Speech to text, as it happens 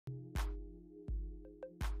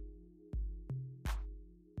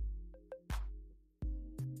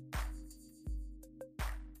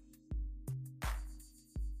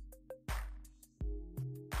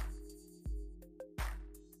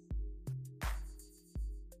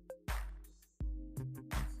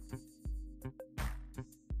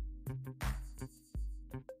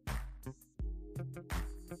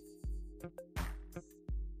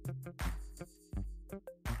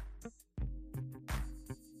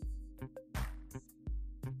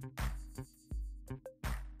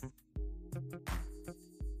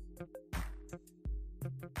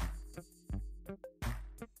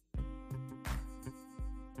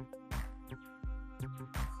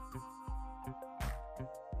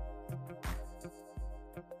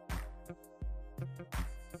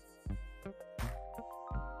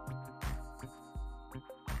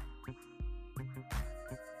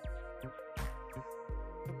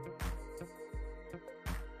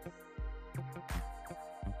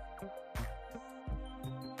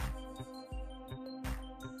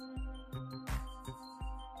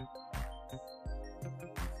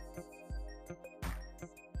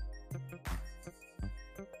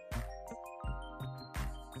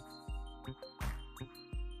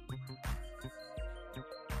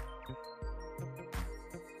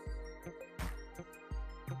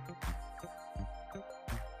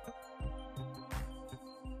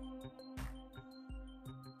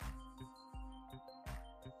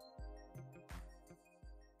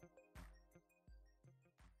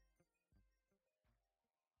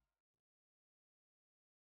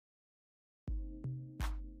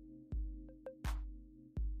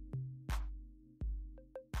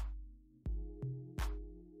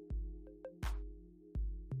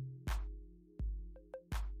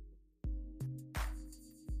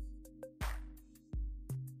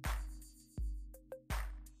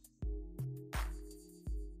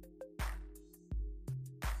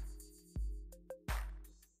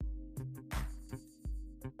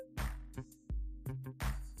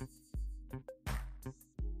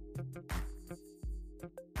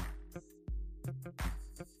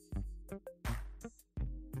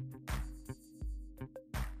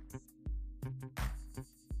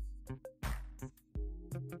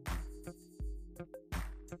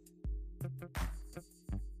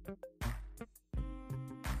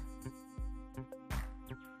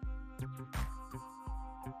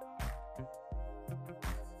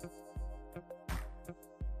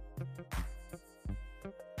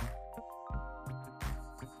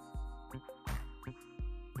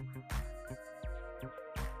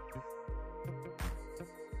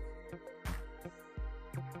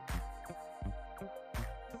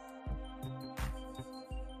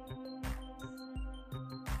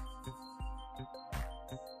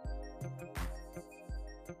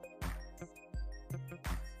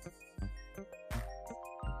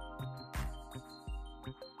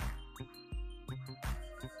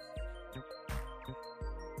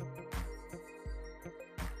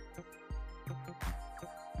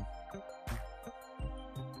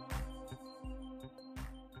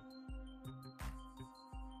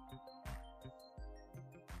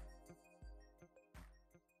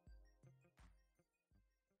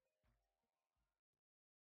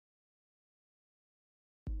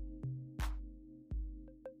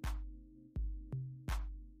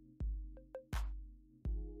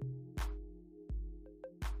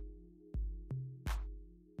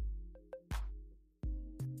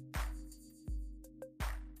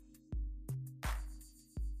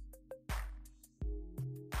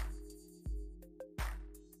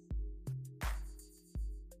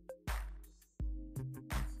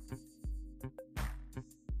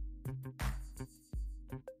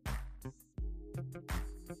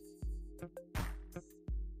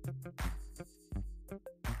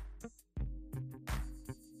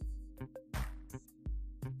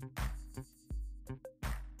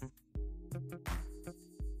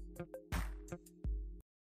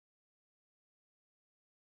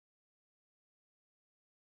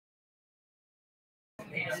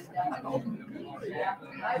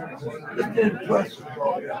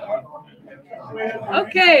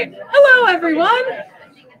Okay, hello everyone.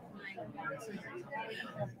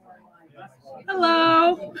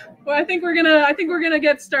 Hello. Well, I think we're gonna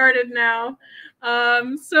get started now.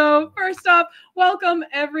 So first off, welcome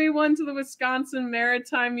everyone to the Wisconsin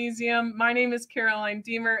Maritime Museum. My name is Caroline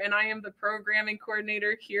Deemer, and I am the programming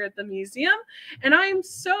coordinator here at the museum. And I am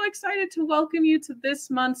so excited to welcome you to this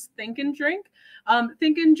month's Think and Drink.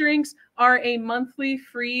 Think and Drinks are a monthly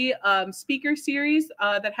free speaker series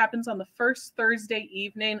that happens on the first Thursday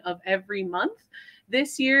evening of every month.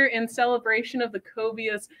 This year, in celebration of the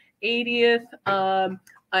Covia's 80th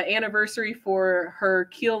anniversary for her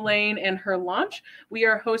keel lane and her launch, we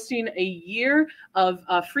are hosting a year of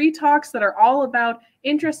free talks that are all about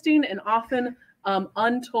interesting and often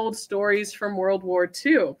untold stories from World War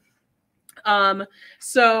II.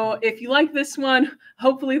 So if you like this one,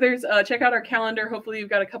 hopefully there's check out our calendar. Hopefully you've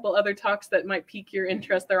got a couple other talks that might pique your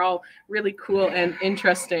interest. They're all really cool and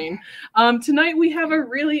interesting. Tonight we have a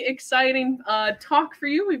really exciting talk for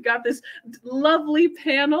you. We've got this lovely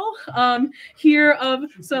panel here of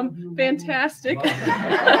some fantastic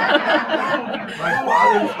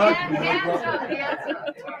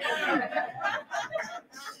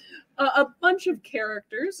a bunch of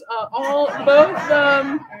characters, both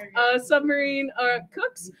submarine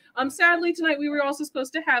cooks. Sadly, tonight we were also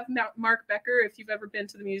supposed to have Mark Becker. If you've ever been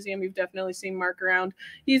to the museum, you've definitely seen Mark around.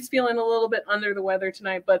 He's feeling a little bit under the weather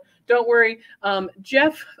tonight, but don't worry.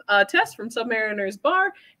 Jeff Tess from Submariners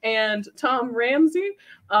Bar and Tom Ramsey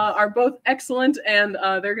are both excellent, and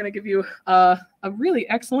they're going to give you a really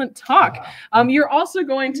excellent talk. You're also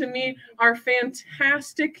going to meet our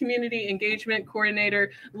fantastic community engagement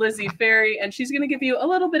coordinator, Lizzie Ferry, and she's going to give you a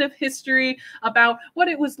little bit of history about what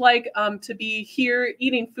it was like to be here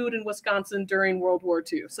eating food in Wisconsin during World War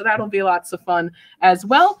II. So that'll be lots of fun as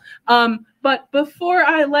well. But before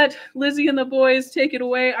I let Lizzie and the boys take it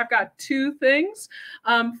away, I've got two things.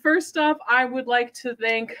 First off, I would like to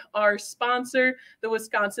thank our sponsor, the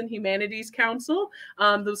Wisconsin Humanities Council.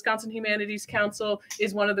 The Wisconsin Humanities Council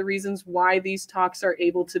is one of the reasons why these talks are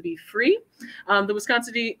able to be free.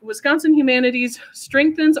 The Wisconsin Humanities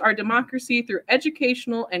strengthens our democracy through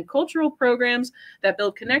educational and cultural programs that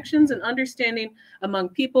build connections and understanding among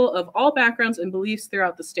people of all backgrounds and beliefs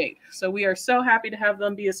throughout the state. So we are so happy to have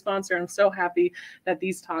them be a sponsor. I'm so happy that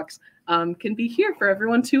these talks can be here for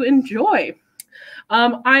everyone to enjoy.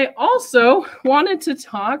 I also wanted to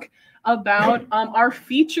talk about our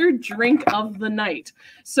featured drink of the night.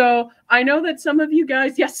 So I know that some of you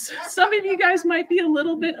guys might be a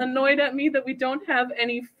little bit annoyed at me that we don't have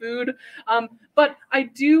any food, but I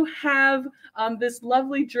do have this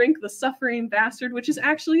lovely drink, the Suffering Bastard, which is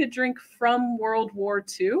actually a drink from World War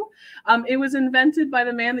II. It was invented by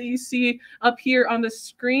the man that you see up here on the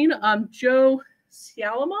screen, Joe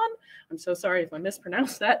Salomon. I'm so sorry if I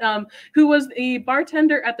mispronounced that, who was the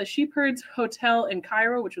bartender at the Sheepherds Hotel in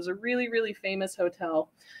Cairo, which was a really, really famous hotel.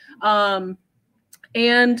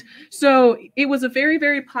 And so it was a very,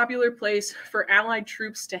 very popular place for Allied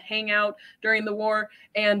troops to hang out during the war.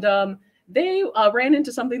 And they ran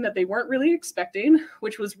into something that they weren't really expecting,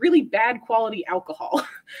 which was really bad quality alcohol.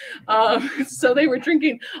 So they were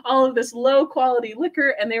drinking all of this low quality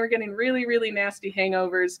liquor, and they were getting really, really nasty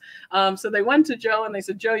hangovers. So they went to Joe and they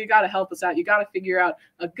said, Joe, you got to help us out. You got to figure out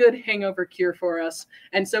a good hangover cure for us.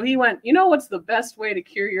 And so he went, you know what's the best way to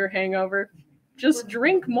cure your hangover? Just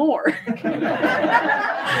drink more.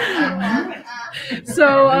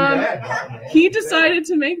 So he decided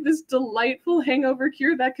to make this delightful hangover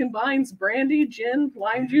cure that combines brandy, gin,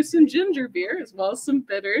 lime juice, and ginger beer, as well as some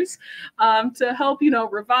bitters, to help,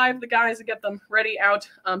 revive the guys and get them ready out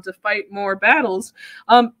to fight more battles.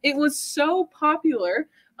 It was so popular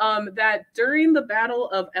that during the Battle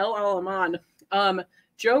of El Alamein,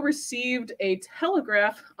 Joe received a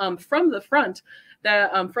telegraph from the front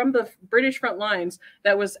from the British front lines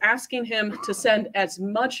that was asking him to send as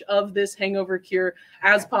much of this hangover cure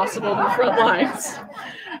as possible to the front lines.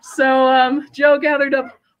 So Joe gathered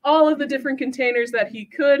up all of the different containers that he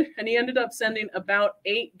could, and he ended up sending about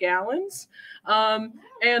 8 gallons.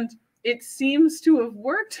 And it seems to have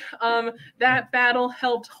worked. That battle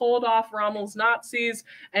helped hold off Rommel's Nazis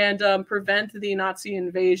and prevent the Nazi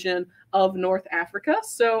invasion of North Africa.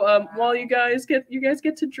 So while you guys get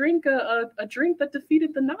to drink a drink that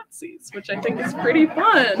defeated the Nazis, which I think is pretty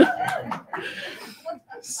fun.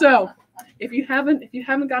 So if you haven't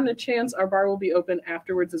gotten a chance, our bar will be open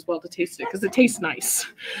afterwards as well to taste it, because it tastes nice.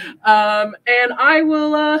 And I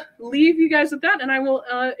will leave you guys with that, and I will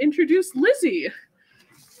introduce Lizzie.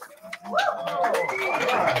 All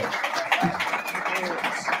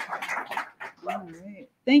right.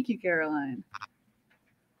 Thank you, Caroline.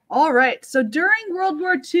 All right. So during World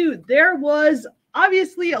War II, there was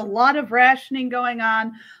obviously a lot of rationing going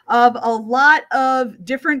on of a lot of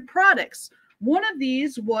different products. One of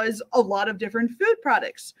these was a lot of different food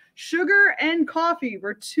products. Sugar and coffee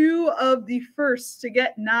were two of the first to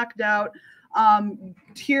get knocked out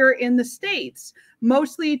here in the States,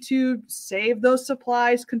 mostly to save those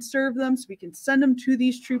supplies, conserve them so we can send them to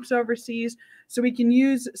these troops overseas, so we can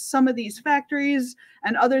use some of these factories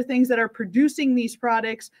and other things that are producing these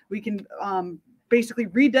products. We can basically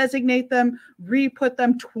redesignate them, re-put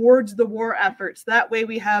them towards the war efforts. That way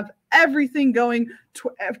we have everything going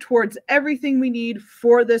towards everything we need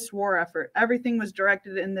for this war effort. Everything was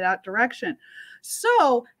directed in that direction.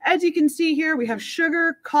 So as you can see here, we have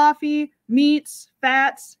sugar, coffee, meats,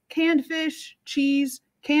 fats, canned fish, cheese,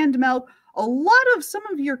 canned milk, a lot of some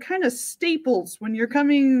of your kind of staples when you're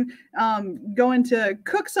going to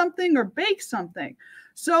cook something or bake something.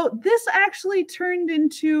 So this actually turned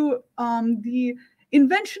into the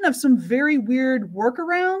invention of some very weird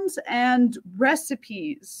workarounds and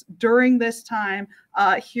recipes during this time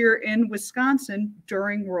here in Wisconsin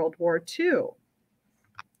during World War II.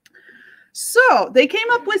 So they came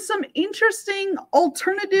up with some interesting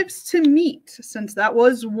alternatives to meat, since that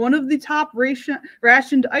was one of the top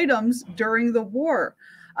rationed items during the war.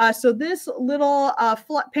 So this little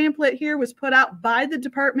pamphlet here was put out by the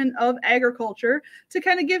Department of Agriculture to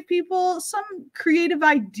kind of give people some creative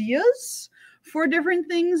ideas for different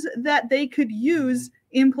things that they could use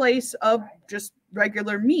in place of just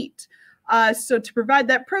regular meat. So to provide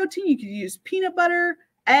that protein, you could use peanut butter,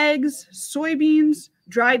 eggs, soybeans,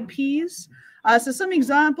 dried peas. So some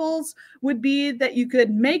examples would be that you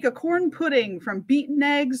could make a corn pudding from beaten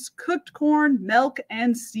eggs, cooked corn, milk,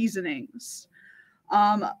 and seasonings.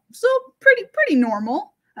 So pretty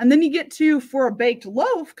normal. And then you get to, for a baked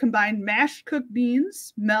loaf, combine mashed cooked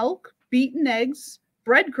beans, milk, beaten eggs,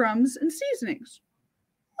 breadcrumbs, and seasonings.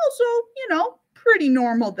 Also, you know, pretty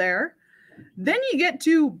normal there. Then you get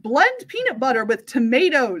to blend peanut butter with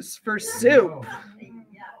tomatoes for soup.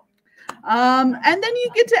 And then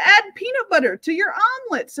you get to add peanut butter to your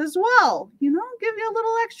omelets as well. You know, give you a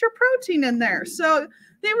little extra protein in there. So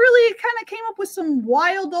they really kind of came up with some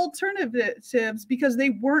wild alternatives because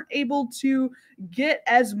they weren't able to get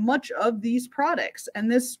as much of these products.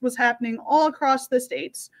 And this was happening all across the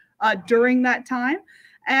states during that time.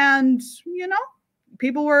 And, you know,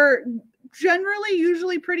 people were generally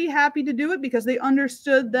usually pretty happy to do it because they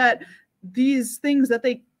understood that these things that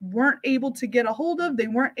they weren't able to get a hold of, they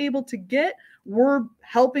weren't able to get, were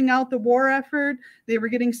helping out the war effort. They were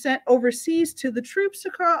getting sent overseas to the troops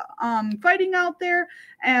fighting out there,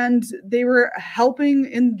 and they were helping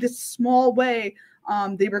in this small way.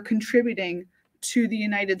 They were contributing to the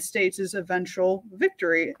United States' eventual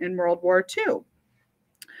victory in World War II.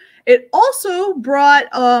 It also brought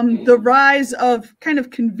the rise of kind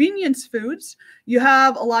of convenience foods. You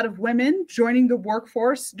have a lot of women joining the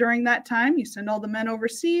workforce during that time. You send all the men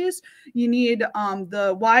overseas. You need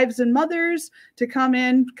the wives and mothers to come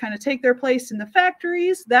in, kind of take their place in the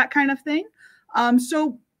factories, that kind of thing.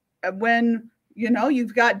 So when, you know,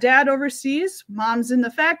 you've got dad overseas, mom's in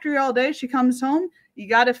the factory all day, she comes home, you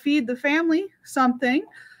got to feed the family something.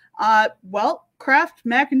 Well, Kraft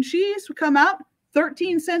mac and cheese would come out.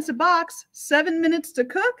 13 cents a box, 7 minutes to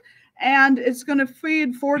cook, and it's going to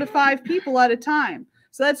feed 4 to 5 people at a time.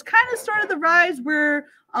 So that's kind of started the rise where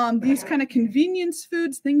these kind of convenience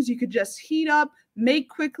foods, things you could just heat up, make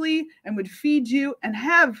quickly, and would feed you and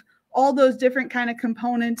have all those different kind of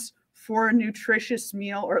components for a nutritious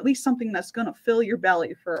meal, or at least something that's going to fill your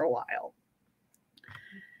belly for a while.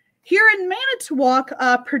 Here in Manitowoc,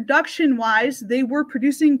 production-wise, they were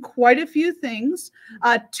producing quite a few things.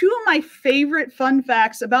 Two of my favorite fun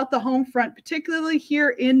facts about the home front, particularly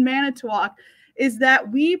here in Manitowoc, is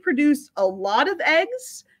that we produce a lot of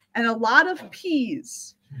eggs and a lot of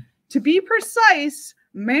peas. To be precise,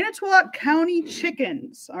 Manitowoc County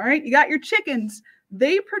chickens, all right? You got your chickens.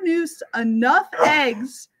 They produced enough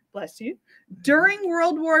eggs, bless you, during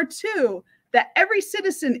World War II that every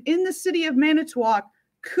citizen in the city of Manitowoc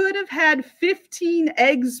could have had 15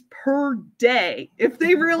 eggs per day if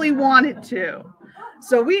they really wanted to.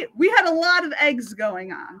 So we had a lot of eggs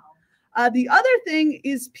going on. The other thing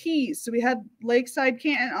is peas. So we had Lakeside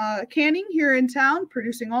Canning here in town,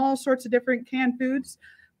 producing all sorts of different canned foods.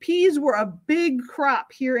 Peas were a big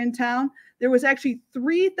crop here in town. There was actually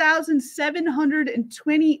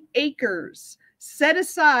 3,720 acres set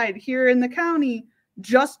aside here in the county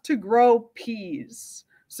just to grow peas.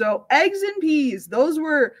 So eggs and peas, those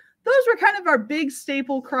were those were kind of our big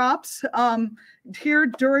staple crops here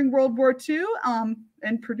during World War II,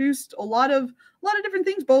 and produced a lot of different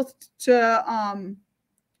things, both to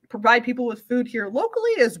provide people with food here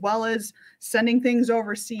locally, as well as sending things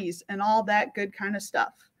overseas and all that good kind of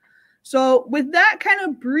stuff. So with that kind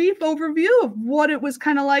of brief overview of what it was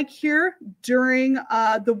kind of like here during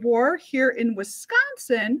the war here in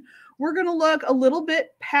Wisconsin, we're going to look a little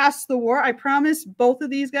bit past the war. I promise both of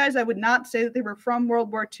these guys, I would not say that they were from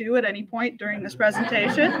World War II at any point during this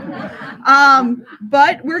presentation.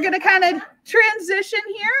 But we're going to kind of transition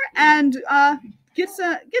here and get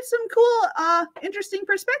some cool, interesting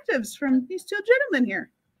perspectives from these two gentlemen here.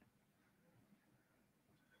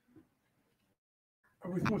 Are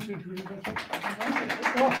we supposed to introduce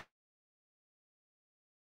ourselves?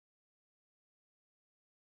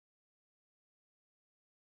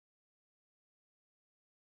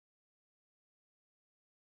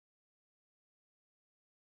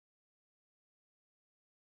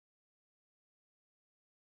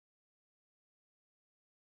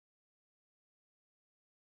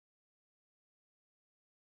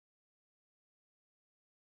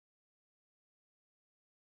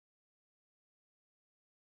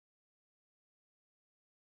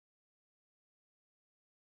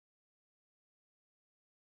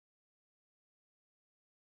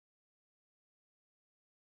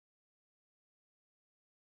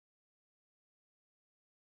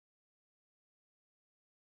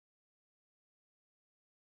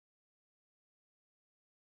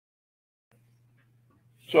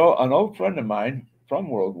 So an old friend of mine from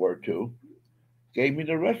World War II gave me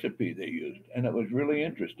the recipe they used, and it was really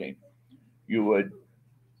interesting. You would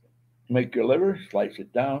make your liver, slice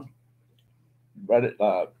it down, bread it,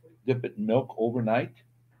 dip it in milk overnight,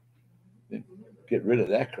 then get rid of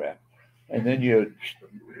that crap, and then you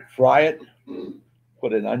fry it,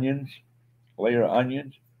 put in onions, layer of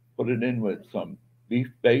onions, put it in with some beef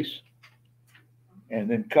base, and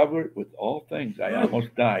then cover it with all things. I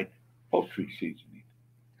almost died. Poultry seasoning.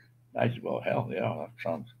 I said, well, hell yeah, that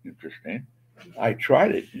sounds interesting. I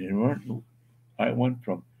tried it, and I went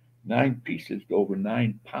from 9 pieces to over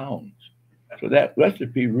 9 pounds. So that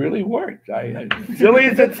recipe really worked. Silly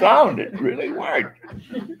as it sounded, it really worked.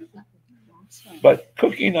 But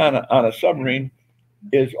cooking on a submarine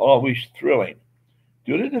is always thrilling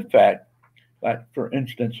due to the fact that, for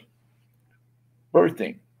instance,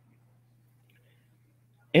 birthing.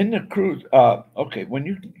 In the cruise, okay, when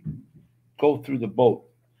you go through the boat,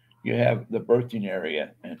 you have the berthing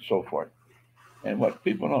area and so forth. And what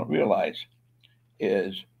people don't realize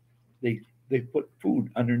is they put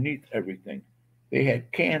food underneath everything. They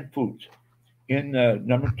had canned foods in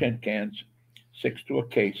number 10 cans, 6 to a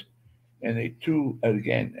case, and they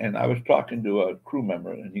again. And I was talking to a crew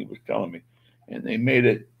member, and he was telling me, and they made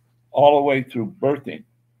it all the way through berthing.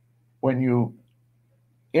 When you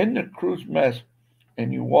in the cruise mess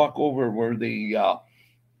and you walk over where the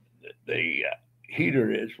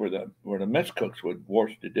heater is, where the mess cooks would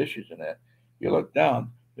wash the dishes and that, you look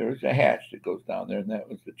down, there's a hatch that goes down there, and that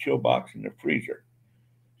was the chill box and the freezer.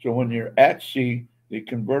 So when you're at sea, they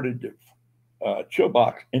converted the chill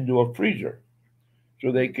box into a freezer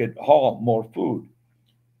so they could haul more food.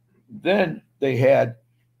 Then they had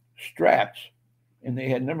straps, and they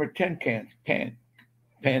had number 10 cans pan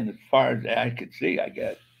as far as I could see, I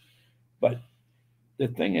guess. But the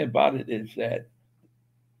thing about it is that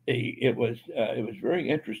it was very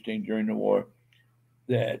interesting during the war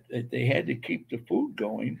that they had to keep the food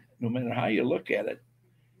going no matter how you look at it.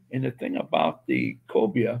 And the thing about the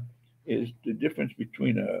cobia is the difference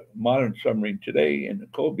between a modern submarine today and the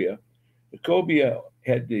cobia. The cobia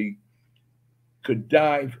could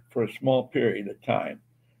dive for a small period of time,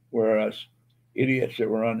 whereas idiots that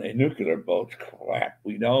were on the nuclear boats, crap,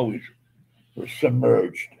 we'd always were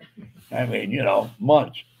submerged. I mean,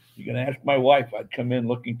 months. You can ask my wife. I'd come in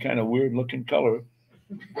looking kind of weird looking color.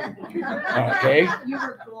 Okay.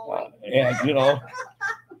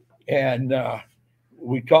 And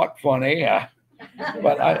we talked funny,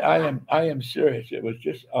 but I am serious. It was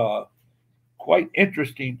just quite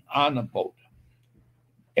interesting on the boat.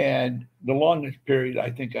 And the longest period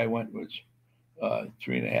I think I went was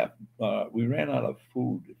 3.5. We ran out of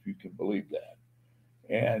food, if you can believe that.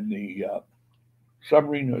 And the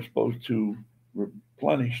submarine was supposed to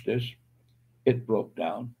replenish this. It broke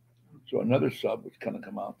down. So another sub was going to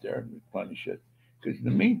come out there and replenish it. Because in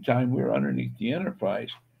the meantime, we were underneath the Enterprise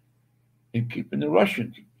and keeping the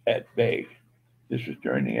Russians at bay. This was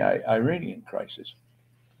during the Iranian crisis.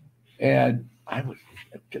 And I was,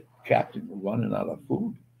 the captain, was running out of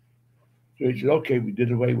food. So he said, okay, we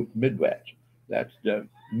did away with mid-rats. That's the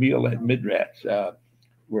meal at mid-rats,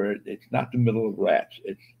 where it's not the middle of rats.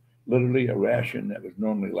 It's literally a ration that was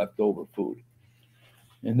normally leftover food.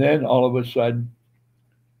 And then all of a sudden,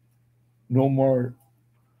 no more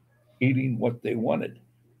eating what they wanted.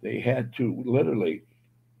 They had to literally,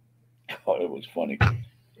 oh, it was funny,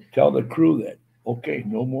 tell the crew that, okay,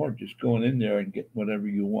 no more just going in there and getting whatever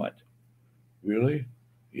you want. Really?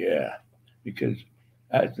 Yeah. Because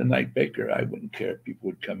as the night baker, I wouldn't care if people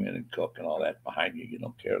would come in and cook and all that behind you. You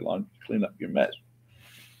don't care as long as you clean up your mess.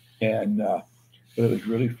 And but it was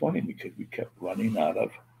really funny because we kept running out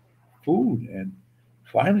of food. And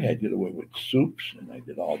finally, I did away with soups and I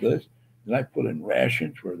did all this. Then I put in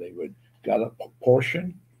rations where they would got a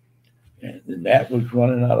portion, and then that was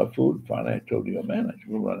running out of food. Finally, I told the manager,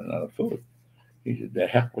 we're running out of food. He said, the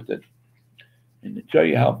heck with it. And to tell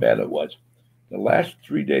you how bad it was, the last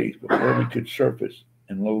 3 days before we could surface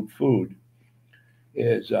and load food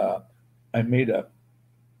is I made a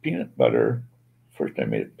peanut butter. First, I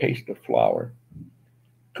made a paste of flour,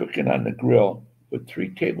 cooking on the grill with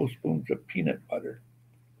 3 tablespoons of peanut butter,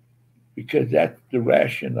 because that's the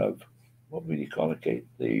ration of, what would you call it, Kate?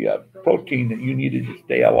 The protein that you needed to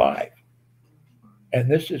stay alive. And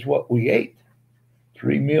this is what we ate,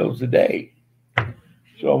 3 meals a day.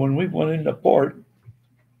 So when we went into port,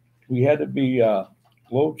 we had to be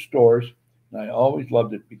load stores. And I always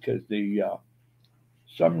loved it because the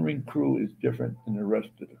submarine crew is different than the rest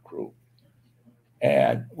of the crew.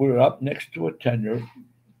 And we were up next to a tender,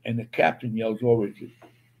 and the captain yells over, he says,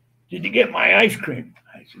 did you get my ice cream?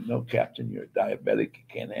 I said, no, Captain, you're a diabetic. You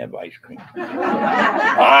can't have ice cream.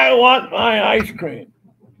 I want my ice cream.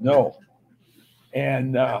 No.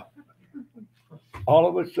 And all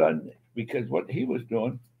of a sudden, because what he was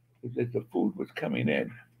doing was that the food was coming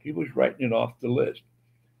in, he was writing it off the list.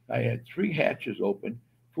 I had 3 hatches open.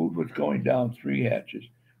 Food was going down 3 hatches.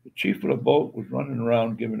 The chief of the boat was running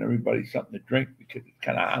around giving everybody something to drink because it's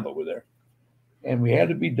kind of hot over there. And we had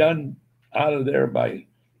to be done out of there by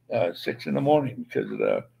 6 in the morning because of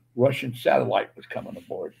the Russian satellite was coming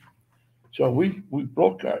aboard. So we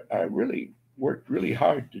broke I really worked really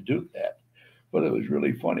hard to do that. But it was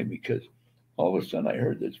really funny because all of a sudden I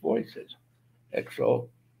heard this voice says, XO,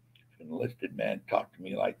 if an enlisted man talked to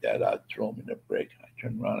me like that, I'd throw him in the brig. I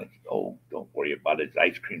turned around and said, oh, don't worry about it. His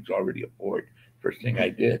ice cream's already aboard. First thing I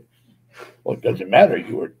did. Well, it doesn't matter.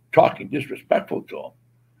 You were talking disrespectful to him.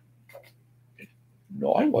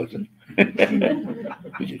 No, I wasn't.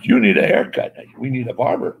 He says, you need a haircut. I said, we need a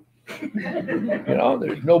barber.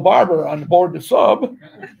 There's no barber on board the sub.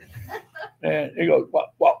 And he goes,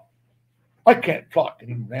 well, I can't talk. And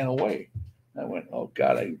he ran away. I went, oh,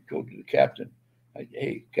 God, I told the captain. I said,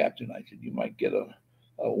 hey, Captain, I said, you might get a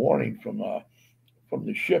warning from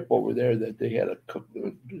the ship over there that they had a cook that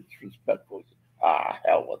was disrespectful.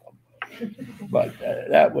 Hell with them. But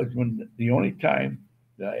that was the only time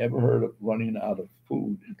that I ever heard of running out of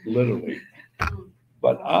food, literally.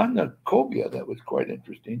 But on the cobia, that was quite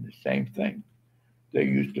interesting, the same thing. They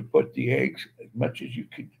used to put the eggs, as much as you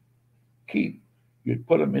could keep, you'd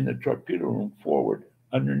put them in the torpedo room forward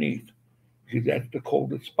underneath, because that's the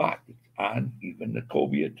coldest spot. It's on even the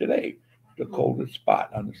cobia today, the coldest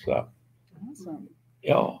spot on the sub. Awesome.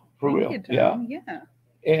 Yeah, for real. Yeah.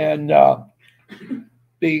 And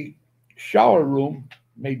the shower room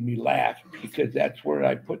made me laugh because that's where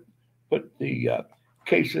I put the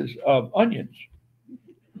cases of onions.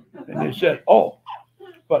 And they said, oh,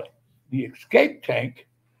 but the escape tank,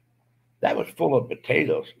 that was full of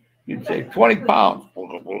potatoes. You'd say 20 pounds,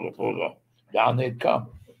 down they'd come.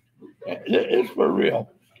 It's for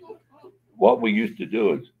real. What we used to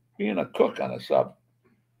do is, being a cook on a sub,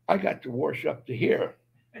 I got to wash up to here.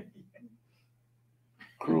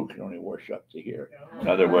 Crew can only wash up to here. In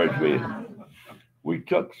other words, we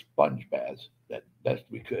took sponge baths that best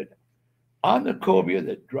we could. On the cobia,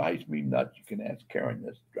 that drives me nuts. You can ask Karen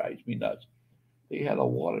this, drives me nuts. They had a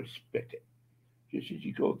water spigot. Just as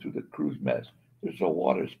you go through the crew's mess, there's a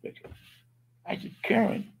water spigot. I said,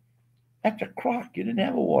 Karen, that's a crock. You didn't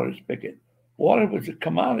have a water spigot. Water was a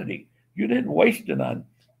commodity. You didn't waste it on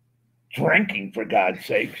drinking, for God's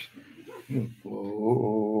sakes. I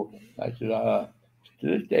said, to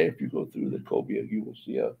this day, if you go through the cobia, you will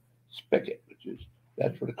see a spigot,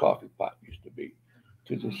 that's where the coffee pot used to be.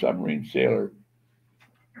 Because a submarine sailor,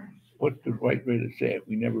 what's the right way to say it?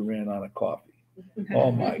 We never ran out of coffee.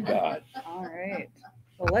 Oh my God. All right.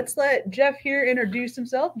 Well, let's let Jeff here introduce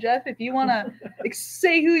himself. Jeff, if you want to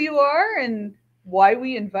say who you are and why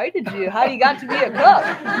we invited you, how you got to be a cook.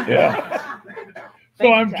 Yeah.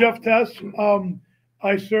 So I'm Jeff Tess.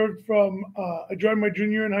 I served I joined my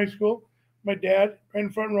junior year in high school. My dad, right in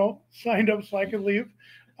the front row, signed up so I could leave.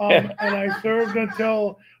 And I served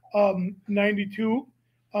until 92.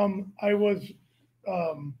 I was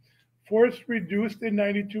forced reduced in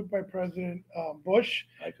 '92 by President Bush,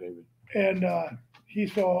 My favorite. and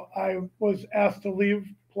so I was asked to leave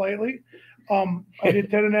politely. I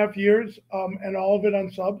did 10.5 years, and all of it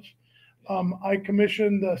on subs. I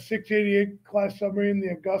commissioned the 688 class submarine, the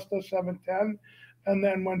Augusta 710, and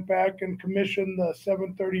then went back and commissioned the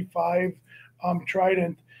 735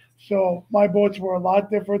 Trident. So my boats were a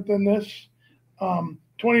lot different than this.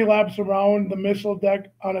 20 laps around the missile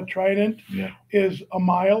deck on a Trident is a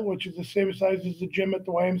mile, which is the same size as the gym at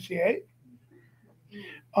the YMCA.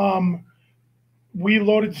 We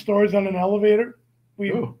loaded stores on an elevator.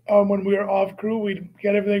 When we were off crew, we'd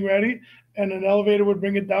get everything ready, and an elevator would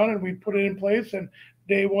bring it down, and we'd put it in place. And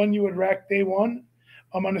day one, you would rack day one.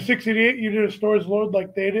 On the 688, you did a stores load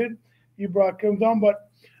like they did. You brought them down. But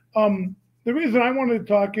the reason I wanted to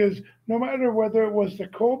talk is no matter whether it was the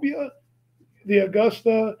Cobia, the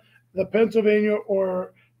Augusta, the Pennsylvania,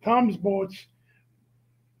 or Tom's boats,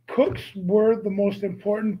 cooks were the most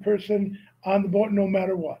important person on the boat no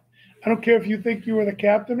matter what. I don't care if you think you were the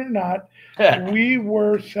captain or not. We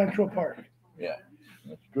were Central Park. Yeah,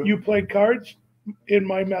 that's true. You played cards in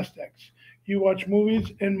my mess decks. You watched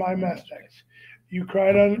movies in my mess decks. You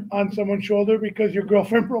cried on someone's shoulder because your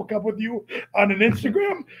girlfriend broke up with you on an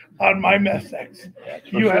Instagram on my mess decks.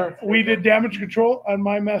 We did damage control on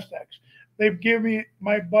my mess decks. They give me,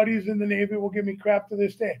 my buddies in the Navy will give me crap to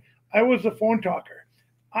this day. I was a phone talker.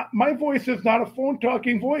 My voice is not a phone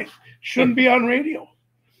talking voice. Shouldn't be on radio.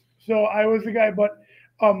 So I was the guy, but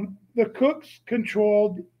the cooks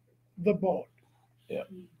controlled the boat. Yeah.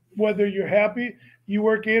 Whether you're happy, you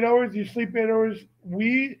work 8 hours, you sleep 8 hours.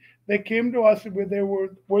 They came to us where they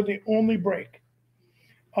were the only break.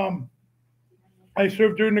 I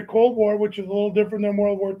served during the Cold War, which is a little different than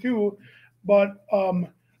World War II, but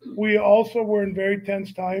we also were in very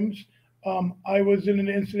tense times. I was in an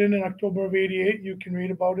incident in October of '88. You can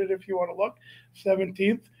read about it if you want to look.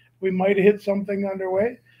 17th, we might have hit something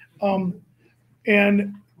underway.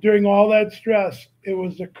 And during all that stress, it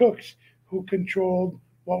was the cooks who controlled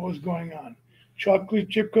what was going on. Chocolate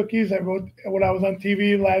chip cookies, I wrote when I was on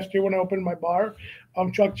TV last year when I opened my bar.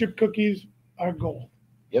 Chocolate chip cookies are gold.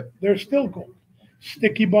 Yep. They're still gold.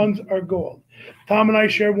 Sticky buns are gold. Tom and I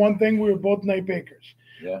shared one thing. We were both night bakers.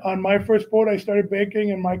 Yeah. On my first boat, I started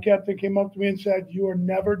baking, and my captain came up to me and said, "You are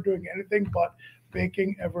never doing anything but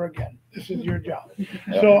baking ever again. This is your job."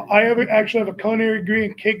 Yeah. So I actually have a culinary degree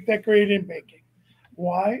in cake decorating and baking.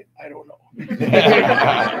 Why? I don't know.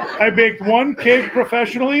 I baked one cake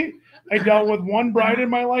professionally. I dealt with one bride in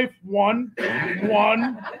my life. One.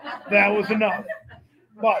 That was enough.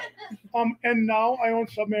 But and now I own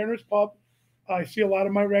Submariners Pub. I see a lot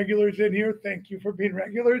of my regulars in here. Thank you for being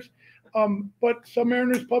regulars. But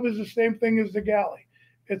Submariners Pub is the same thing as the Galley.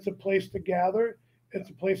 It's a place to gather. It's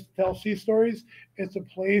a place to tell sea stories. It's a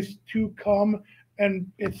place to come,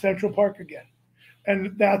 and it's Central Park again.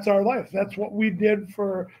 And that's our life. That's what we did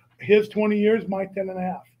for his 20 years, my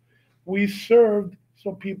 10.5. We served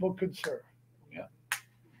so people could serve. Yeah.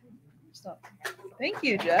 So, thank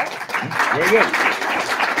you, Jeff. Very good.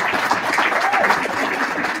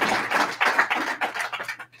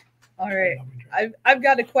 All right. I've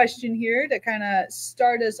got a question here to kind of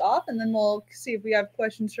start us off, and then we'll see if we have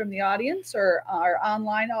questions from the audience or our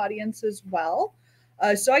online audience as well.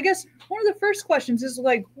 So I guess one of the first questions is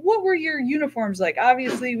like, what were your uniforms like?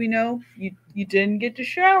 Obviously, we know you didn't get to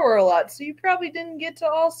shower a lot, so you probably didn't get to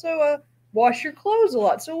also wash your clothes a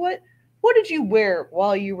lot. So what did you wear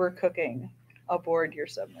while you were cooking aboard your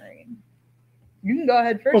submarine? You can go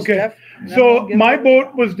ahead first, Okay. Jeff. So my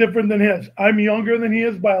boat was different than his. I'm younger than he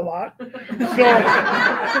is by a lot. So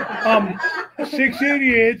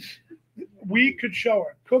 688s, we could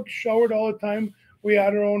shower. Cooks showered all the time. We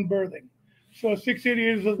had our own berthing. So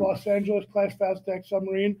 688 is a Los Angeles class fast deck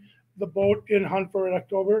submarine. The boat in Huntford in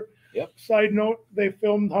October. Yep. Side note, they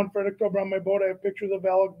filmed Huntford October on my boat. I have pictures of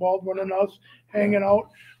Alec Baldwin and us hanging out.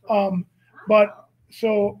 But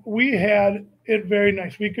so we had it very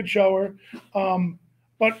nice. We could shower,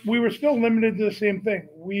 but we were still limited to the same thing.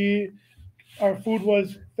 Our food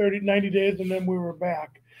was 90 days, and then we were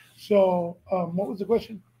back. So what was the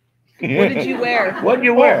question? What did you wear? What did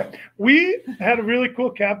you wear? We had a really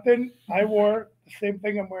cool captain. I wore the same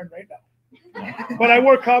thing I'm wearing right now. But I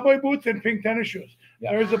wore cowboy boots and pink tennis shoes.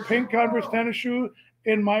 Yeah. There's a pink Converse tennis shoe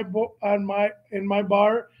in my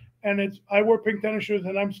bar, and I wore pink tennis shoes,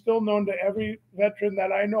 and I'm still known to every veteran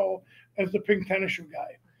that I know as the pink tennis shoe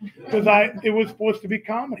guy, because it was supposed to be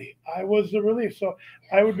comedy. I was the relief, so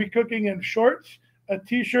I would be cooking in shorts, a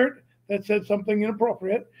T-shirt that said something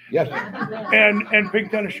inappropriate, Yes. and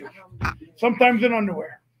pink tennis shoes, sometimes in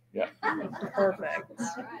underwear. Yeah. Perfect.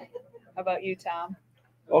 How about you, Tom?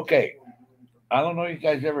 Okay, I don't know if you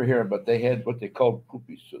guys ever hear, but they had what they called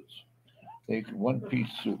poopy suits. They one-piece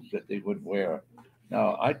suits that they would wear.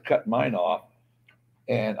 Now I cut mine off,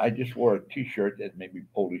 and I just wore a T-shirt that maybe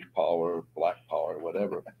Polish Power, Black Power,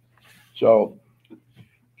 whatever. So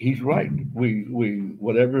he's right. We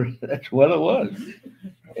whatever. That's what it was.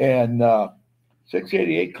 And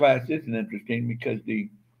 688 class isn't interesting because the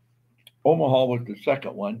Omaha was the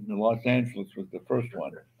second one, and Los Angeles was the first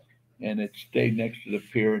one, and it stayed next to the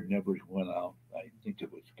pier. It never went out. I think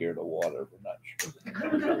it was scared of water. We're not sure.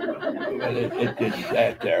 But it just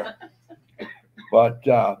sat there. But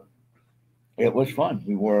it was fun.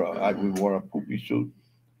 We wore a poopy suit.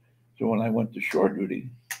 So when I went to shore duty,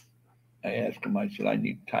 I asked him. I said, I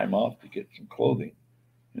need time off to get some clothing.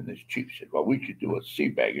 And this chief said, well, we should do a sea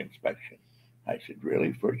bag inspection. I said,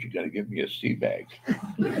 really? First, you got to give me a sea bag.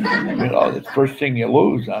 You know, the first thing you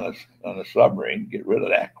lose on a submarine, get rid of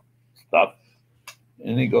that stuff.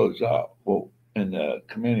 And he goes, well, and the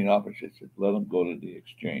commanding officer said, let him go to the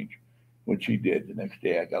exchange, which he did. The next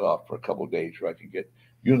day, I got off for a couple of days so I could get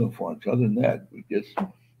uniforms. Other than that, we just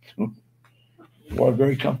were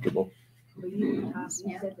very comfortable. You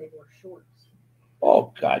said they wore shorts.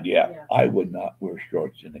 Oh, God, yeah. I would not wear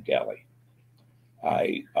shorts in the galley.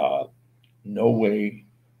 No way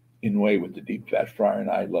with the deep fat fryer and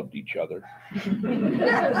I loved each other.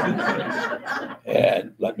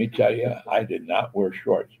 And let me tell you, I did not wear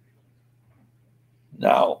shorts.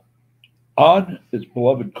 Now, on his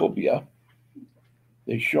beloved cobia,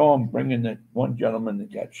 they show him bringing that one gentleman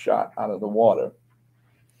that got shot out of the water.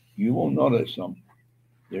 You will notice them.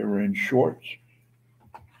 They were in shorts.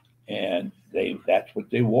 And that's what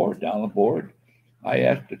they wore down aboard. I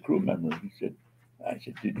asked the crew member, I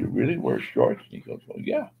said, did you really wear shorts? And he goes, well,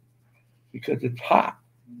 yeah, because it's hot.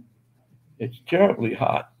 It's terribly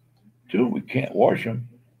hot. Too, we can't wash them.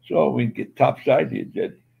 So we'd get topside.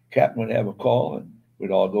 The captain would have a call, and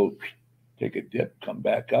we'd all go take a dip, come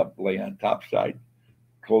back up, lay on topside,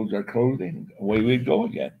 close our clothing, away we'd go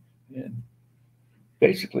again. And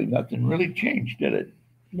basically nothing really changed, did it?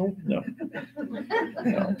 Nope. No.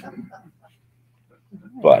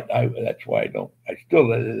 But that's why I still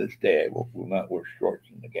to this day, I will not wear shorts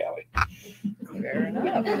in the galley. Fair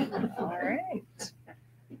enough. All right.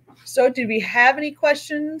 So did we have any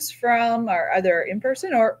questions from our either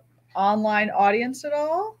in-person or online audience at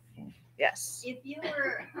all? Yes. If you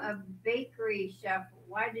were a bakery chef,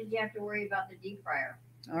 why did you have to worry about the deep fryer?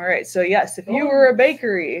 All right. So yes, if you were a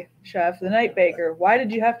bakery chef, the night baker, why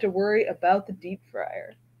did you have to worry about the deep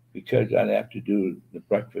fryer? Because I'd have to do the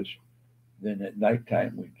breakfast. Then at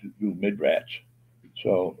nighttime we do mid-rats.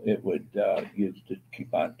 So it would used to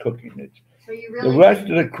keep on cooking. So you really the rest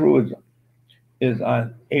of the crew is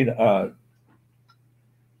on 8.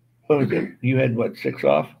 What was it? You had what, 6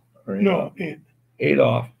 off? Or 8 No, off? 8. 8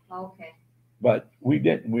 off. Okay. But we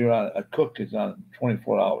didn't. We were on a cook is on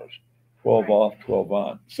 24 hours, 12 off, 12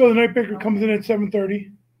 on. So the night baker comes in at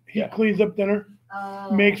 7:30. He Yeah. cleans up dinner,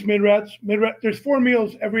 Oh. makes mid-rats. There's 4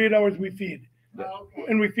 meals every 8 hours we feed, Okay.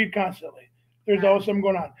 and we feed constantly. There's always something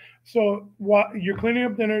going on. So you're cleaning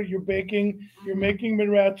up dinner, you're baking, you're making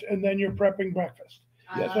mid-rats, and then you're prepping breakfast.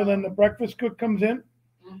 Yes. So then the breakfast cook comes in.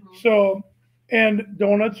 Mhm. So, and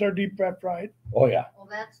donuts are deep fat fried. Oh yeah. Well,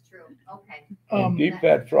 that's true. Okay. And deep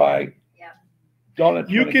fat fry. Yeah.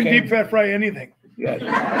 Donuts. You when it can came- deep fat fry anything. Yes.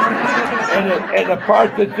 and the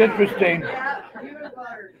part that's interesting, Yeah. Peanut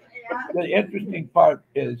butter. Yeah. the interesting part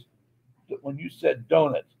is that when you said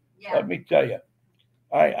donuts, Yeah. let me tell you,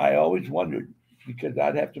 I always wondered because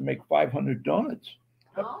I'd have to make 500 donuts.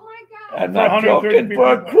 Oh my God. I'm For not 130 joking.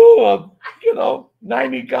 For a people. crew of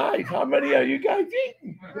 90 guys, how many are you guys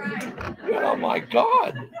eating? Right. My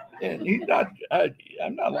God! And he's not.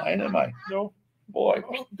 I'm not lying, am I? No. Boy,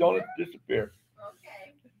 donuts disappear.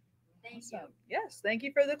 Okay. Thank you. Awesome. Yes. Thank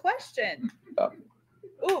you for the question. Yeah.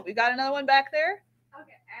 Ooh, we got another one back there.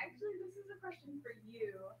 Okay, actually, this is a question for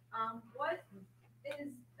you. What is,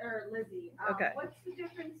 or Lizzie, Okay. what's the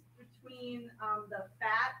difference between the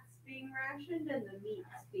fats being rationed and the meats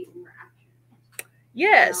being rationed?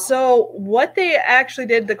 Yeah, so what they actually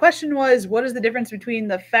did, the question was, what is the difference between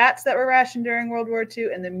the fats that were rationed during World War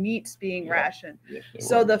II and the meats being Yeah. rationed? Yes, they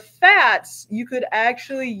So were. the fats you could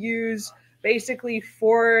actually use basically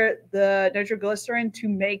for the nitroglycerin to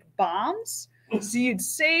make bombs. So you'd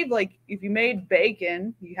save, like, if you made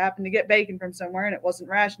bacon, you happen to get bacon from somewhere and it wasn't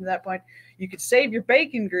rationed at that point, you could save your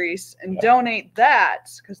bacon grease and donate that,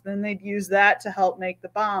 because then they'd use that to help make the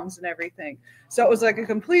bombs and everything. So it was like a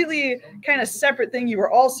completely kind of separate thing. You were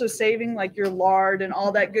also saving like your lard and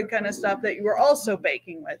all that good kind of stuff that you were also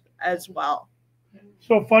baking with as well.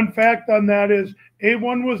 So fun fact on that is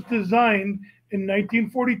A1 was designed in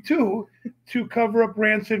 1942 to cover up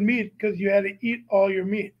rancid meat because you had to eat all your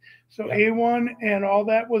meat. So A1 and all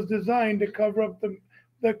that was designed to cover up the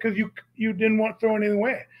because you didn't want to throw anything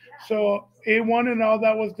away. So A1 and all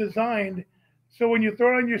that was designed. So when you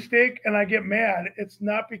throw it on your steak and I get mad, it's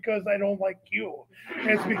not because I don't like you.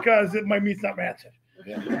 It's because my meat's not rancid.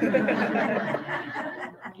 Yeah.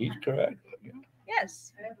 He's correct.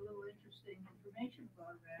 Yes. I have a little interesting information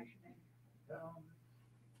about rationing.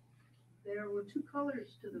 There were two colors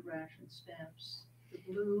to the ration stamps, the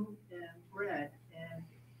blue and red. And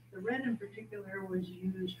the red in particular was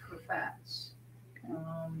used for fats.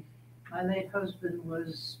 My late husband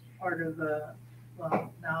was part of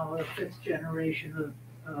now a fifth generation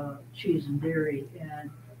of cheese and dairy.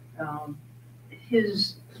 And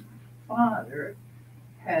his father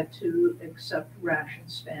had to accept ration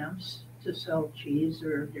stamps to sell cheese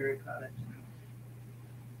or dairy products.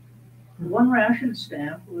 One ration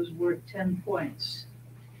stamp was worth 10 points.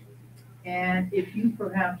 And if you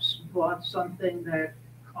perhaps bought something that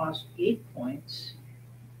cost 8 points,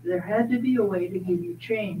 there had to be a way to give you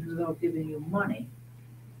change without giving you money.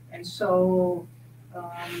 And so,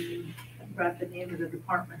 I forgot the name of the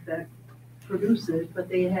department that produced it, but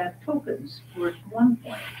they had tokens worth 1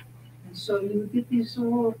 point. And so you would get these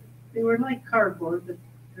little, they were like cardboard, but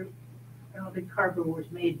I don't think cardboard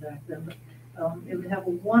was made back then, but it would have a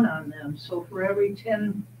 1 on them. So for every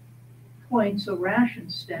 10 points, a ration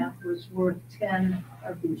stamp was worth 10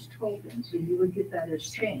 of these tokens, and you would get that as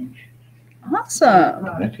change. Awesome.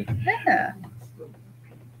 Yeah.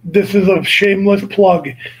 This is a shameless plug.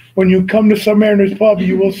 When you come to Submariners Pub,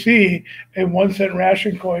 you will see a 1 cent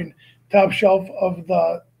ration coin top shelf of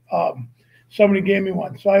the somebody gave me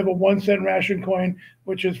one. So I have a 1 cent ration coin,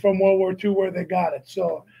 which is from World War II where they got it.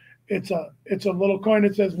 So it's a little coin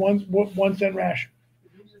that says 1 cent ration. The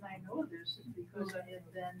reason I know this is because I had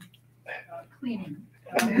been cleaning.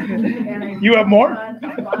 And I You have more? on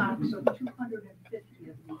a box of 250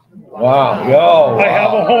 of these. Wow, yo. I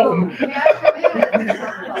have a home.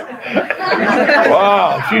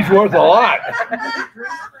 Wow, she's worth a lot.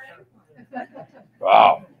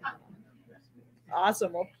 Wow.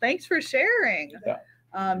 Awesome. Well, thanks for sharing.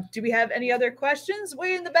 Yeah. Do we have any other questions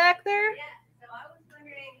way in the back there? Yeah, so I was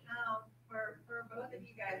wondering, for both of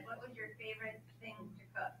you guys, what was your favorite thing to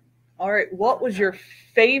cook? All right. What was your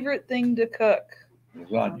favorite thing to cook?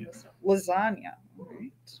 Lasagna. Lasagna. All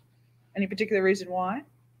right. Any particular reason why?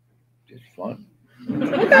 Just fun.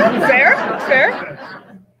 Okay. Fair. How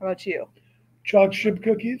about you? Chocolate chip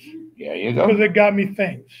cookies, Yeah, you because go. it got me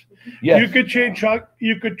things. Yes. You could trade chocolate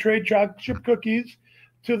chip cookies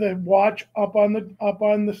to the watch up on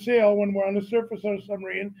the sail when we're on the surface of a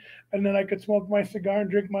submarine, and then I could smoke my cigar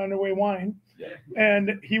and drink my underway wine. Yeah.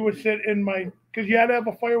 And he would sit in because you had to have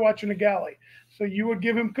a fire watch in the galley, so you would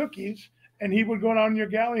give him cookies, and he would go down your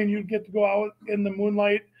galley, and you'd get to go out in the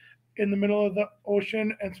moonlight in the middle of the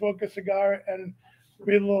ocean and smoke a cigar and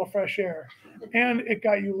breathe a little fresh air. And it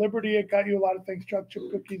got you liberty. It got you a lot of things. Chocolate chip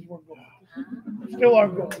cookies were gold. Still are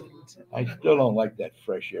gold. I still don't like that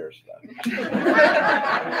fresh air stuff.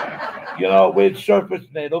 You know, we'd surface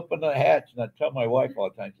and they'd open the hatch, and I'd tell my wife all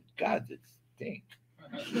the time, God, it stinks.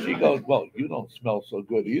 She goes, well, you don't smell so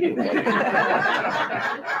good either, buddy. All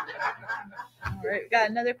right. We got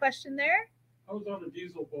another question there. I was on a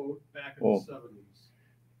diesel boat back in Oh. the 70s,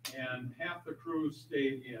 and half the crew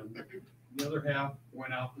stayed in. The other half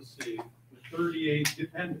went out to sea with 38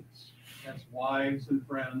 dependents. That's wives and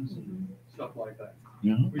friends and stuff like that.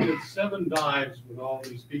 Yeah. We did 7 dives with all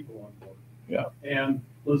these people on board. Yeah. And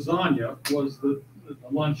lasagna was the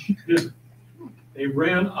lunch dinner. They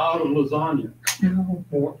ran out of lasagna.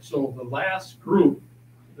 So the last group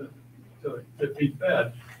to be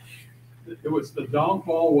fed, it was the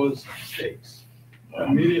downfall was steaks.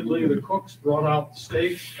 Immediately the cooks brought out the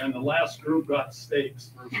steaks, and the last group got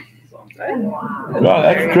steaks versus lasagna. Well,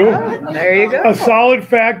 that's true. There you go. A solid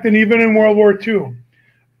fact, and even in World War II,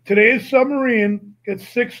 today's submarine gets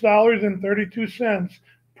 $6.32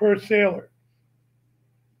 per sailor.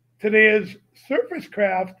 Today's surface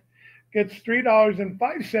craft gets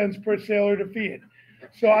 $3.05 per sailor to feed.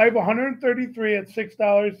 So I have 133 at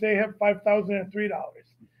 $6. They have 5,000 at $3.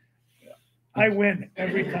 I win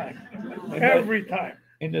every time. Every time.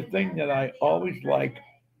 And the thing that I always liked,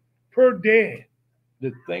 Per day.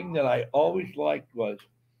 the thing that I always liked was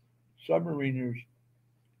submariners,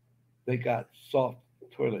 they got soft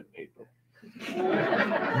toilet paper.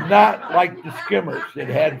 Not like the skimmers that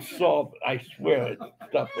had salt. I swear,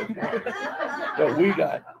 stuff was hard. But we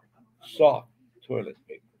got soft toilet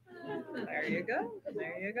paper. There you go.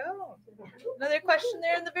 There you go. Another question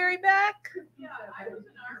there in the very back. Yeah, I was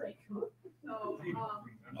an Army cook, so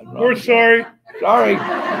We're sorry. Sorry.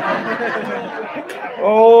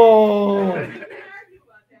 Oh.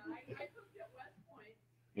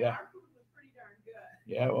 Yeah.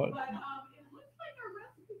 Yeah, it was. But it looks like our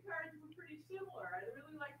recipe cards were pretty similar. I'd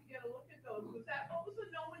really like to get a look at those. What was the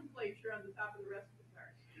nomenclature on the top of the recipe card?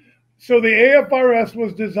 So the AFRS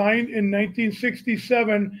was designed in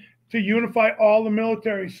 1967 to unify all the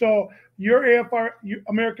military. So your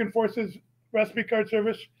American Forces Recipe Card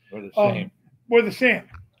Service We're the same. were the same.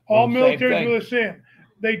 All We're the same militaries thing. were the same.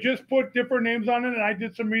 They just put different names on it, and I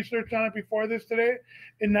did some research on it before this today.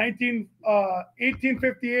 In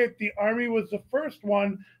 1858, the Army was the first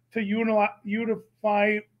one to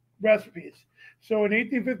unify recipes. So in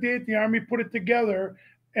 1858, the Army put it together,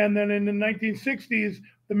 and then in the 1960s,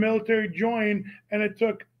 the military joined, and it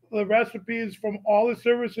took the recipes from all the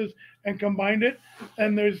services and combined it.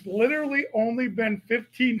 And there's literally only been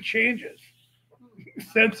 15 changes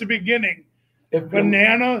since the beginning.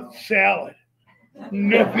 Banana salad.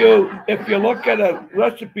 No. If you look at a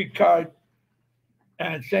recipe card,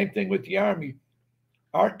 and same thing with the Army,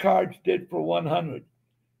 our cards did for 100.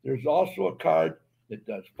 There's also a card that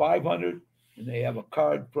does 500, and they have a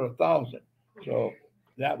card for 1,000. So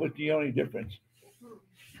that was the only difference.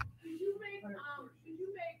 Did you make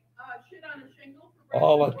shit on a shingle for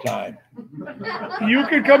All the time. You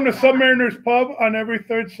can come to Submariners Pub on every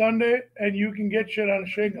third Sunday, and you can get shit on a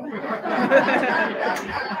shingle.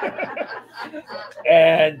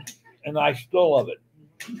 And I still love it.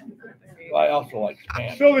 I also like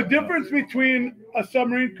spam. So the difference between a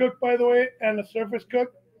submarine cook, by the way, and a surface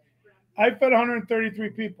cook, I fed 133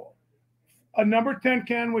 people. A number 10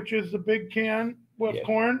 can, which is the big can with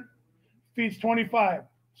corn, feeds 25.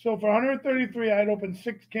 So for 133, I'd opened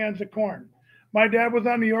 6 cans of corn. My dad was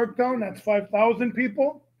on the Yorktown. That's 5,000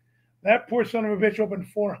 people. That poor son of a bitch opened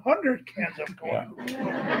 400 cans of corn.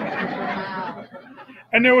 Wow.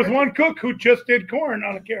 And there was one cook who just did corn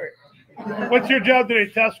on a carrier. What's your job today?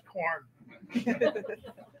 Test corn.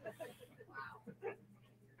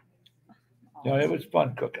 No, it was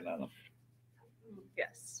fun cooking on them.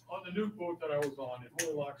 Yes. On the new boat that I was on in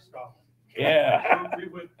Holylock, Scotland. Yeah.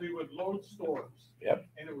 We would load stores. Yep.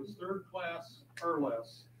 And it was third class or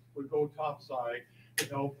less would go topside to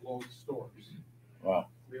help load stores. Wow.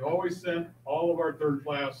 We always sent all of our third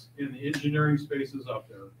class in the engineering spaces up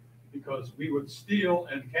there because we would steal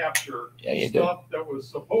and capture stuff that was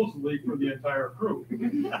supposedly for the entire crew.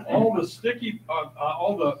 All the sticky,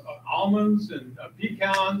 all the almonds and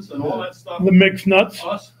pecans and all that stuff. The mixed nuts.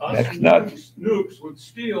 Us Mixed nuts. nukes would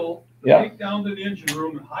steal, Yeah. take down to the engine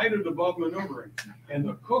room and hide it above maneuvering. And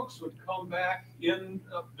the cooks would come back in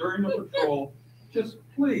during the patrol. Just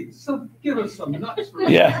please, give us some nuts. For No,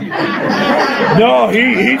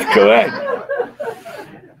 he's correct.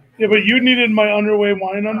 Yeah, but you needed my underway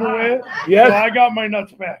wine underway. Yes. So I got my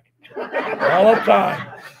nuts back. All the time.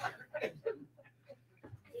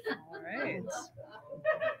 All right.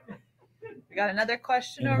 We got another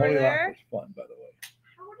question And over Holylock there. was fun, by the way.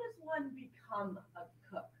 How does one become a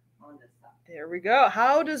cook on the sub? There we go.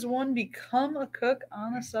 How does one become a cook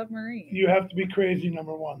on a submarine? You have to be crazy,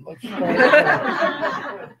 number one. Let's start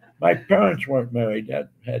there. My parents weren't married. That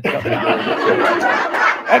had something to do with it.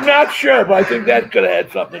 I'm not sure, but I think that could have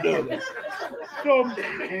had something to do with it. So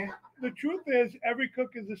the truth is, every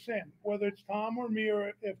cook is the same, whether it's Tom or me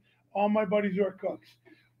or if all my buddies are cooks.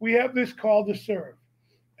 We have this call to serve,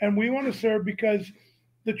 and we want to serve because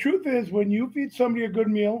the truth is, when you feed somebody a good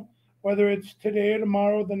meal, whether it's today or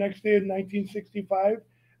tomorrow, the next day in 1965,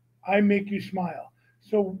 I make you smile.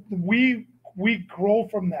 So we grow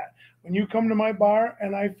from that. When you come to my bar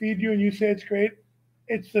and I feed you and you say it's great,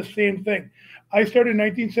 it's the same thing. I started in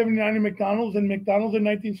 1979 in McDonald's, and McDonald's in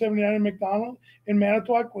 1979 in McDonald's in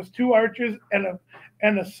Manitowoc was 2 arches and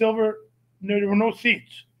a silver. There were no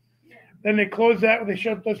seats. Then they closed that. They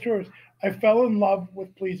shut those doors. I fell in love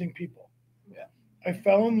with pleasing people. Yeah. I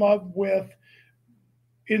fell in love with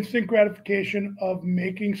instant gratification of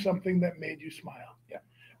making something that made you smile. Yeah.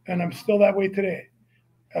 And I'm still that way today.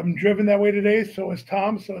 I'm driven that way today. So is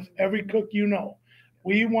Tom. So is every cook you know.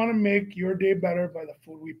 We want to make your day better by the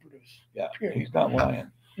food we produce. Yeah, Period. he's not lying.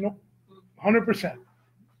 Nope. 100%.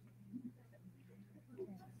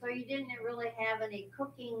 So you didn't really have any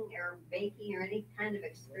cooking or baking or any kind of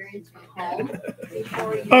experience from home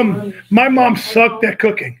before you? My mom sucked at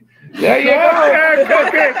cooking. There you go.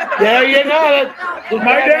 There you got it.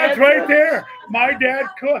 My dad's right there. My dad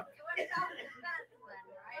cooked.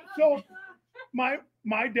 So my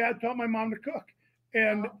dad taught my mom to cook.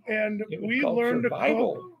 And we learned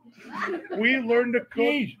survival. to cook. We learned to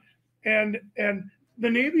cook. And the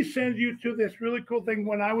Navy sends you to this really cool thing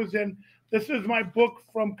when I was in, this is my book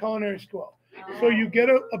from culinary school. So you get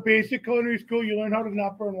a basic culinary school, you learn how to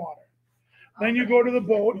not burn water. Then you go to the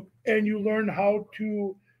boat and you learn how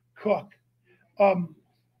to cook.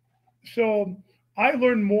 So I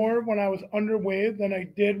learned more when I was underway than I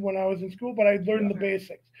did when I was in school, but I learned the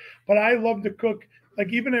basics. But I love to cook,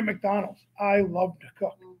 like even at McDonald's, I love to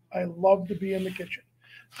cook. I love to be in the kitchen.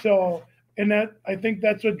 So, and that, I think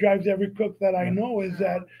that's what drives every cook that I know, is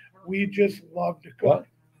that we just love to cook.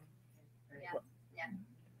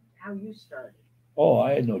 How you started? Oh,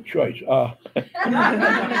 I had no choice.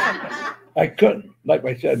 I couldn't, like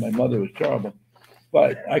I said, my mother was terrible,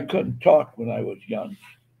 but I couldn't talk when I was young.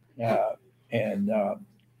 And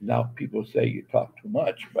now people say you talk too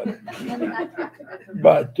much, but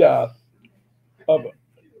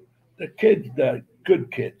the kids, the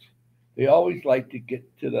good kids, they always like to get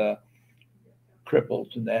to the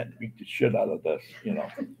cripples and that and beat the shit out of us, you know.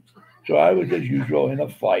 So I was, as usual, in a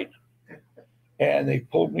fight, and they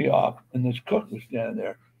pulled me off, and this cook was standing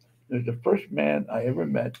there. It was the first man I ever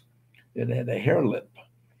met that had a hair lip,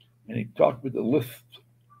 and he talked with a lisp.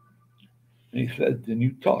 And he said, "Then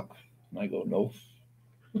you talk." And I go, "No."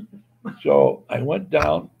 So I went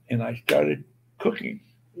down and I started cooking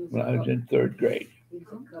when I was in third grade.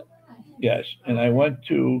 Yes, and I went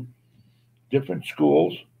to different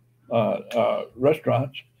schools,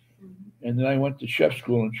 restaurants, and then I went to chef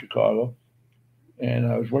school in Chicago. And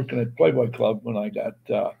I was working at Playboy Club when I got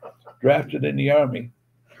drafted in the Army,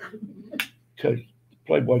 because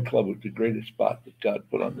Playboy Club was the greatest spot that God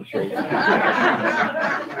put on this earth.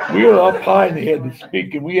 We were up high and they had to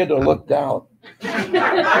speak, and we had to look down.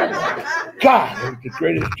 God, it was the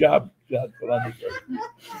greatest job God put on this earth.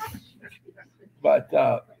 But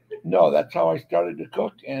no, that's how I started to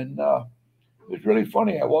cook, and it was really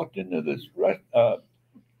funny. I walked into this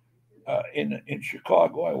in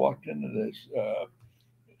Chicago. I walked into this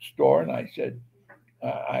store and I said,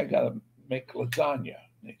 "I got to make lasagna."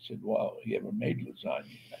 And they said, "Well, you ever made lasagna?"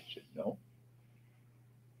 And I said, "No."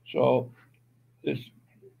 So this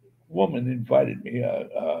woman invited me,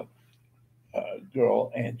 a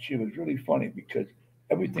girl, and she was really funny because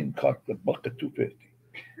everything cost $1.250.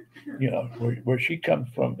 You know, where she comes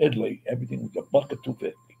from, Italy, everything was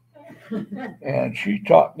 $1.250. And she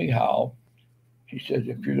taught me how. She says,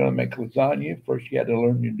 if you're going to make lasagna, first you had to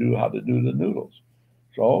learn how to do the noodles.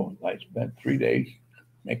 So I spent 3 days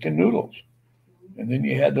making noodles. And then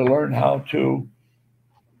you had to learn how to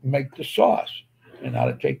make the sauce and how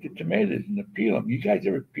to take the tomatoes and to peel them. You guys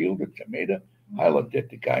ever peeled a tomato? I looked at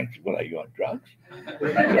the guy and said, "What are you, on drugs?"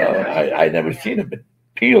 I'd never seen a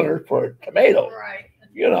peeler for a tomato. Right.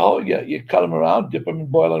 You know, you cut them around, dip them in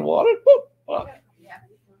boiling water, boop, up.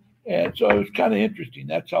 And so it was kind of interesting.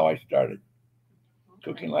 That's how I started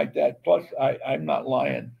cooking like that. Plus, I'm not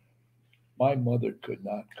lying. My mother could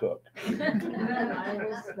not cook.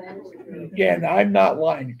 Again, I'm not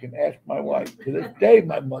lying. You can ask my wife. To this day,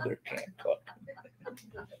 my mother can't cook.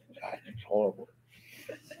 God, it's horrible.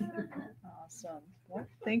 Awesome. Well,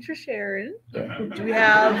 thanks for sharing. Yeah. Do we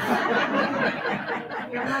have?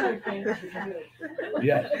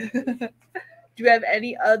 Yes. Do we have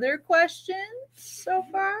any other questions so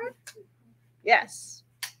far? Yes.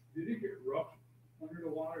 Did it get rough under the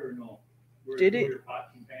water or no? Did it? Your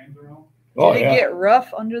pots and pans around? Oh, Did it yeah. get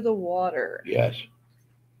rough under the water? Yes.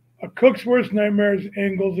 A cook's worst nightmare is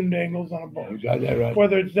angles and dangles on a You boat, got that right.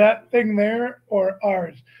 whether it's that thing there or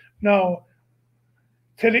ours. Now,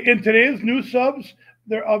 in today's new subs,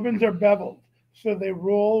 their ovens are beveled, so they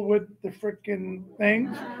roll with the freaking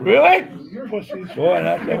things. Really? Pussies. Boy,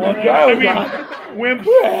 that's the one I was on.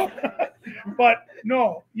 Wimps. But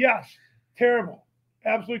no, yes, terrible,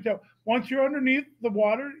 absolutely terrible. Once you're underneath the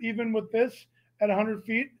water, even with this at 100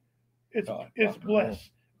 feet, it's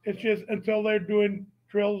bliss. It's just until they're doing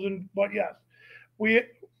drills but yes, we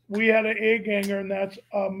had an egg hanger, and that's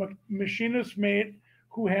a machinist mate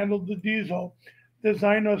who handled the diesel,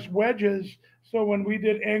 designed us wedges. So when we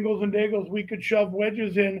did angles and dangles, we could shove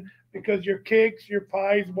wedges in because your cakes, your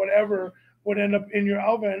pies, whatever would end up in your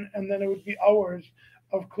oven, and then it would be hours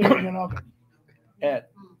of cleaning an oven. And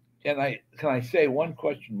can I say one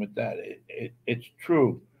question with that? It's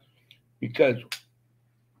true, because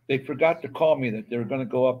they forgot to call me that they were going to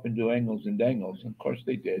go up and do angles and dangles, and of course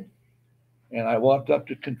they did. And I walked up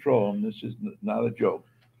to control them. This is not a joke.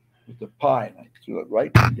 With the pie, and I threw it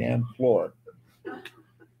right to the damn floor.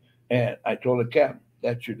 And I told the captain,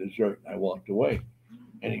 "That's your dessert." And I walked away.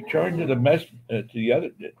 And he turned to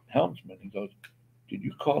the helmsman. He goes, "Did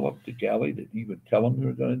you call up the galley to even tell them we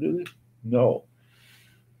were going to do this?" No.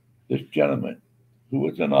 This gentleman, who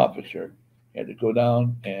was an officer, had to go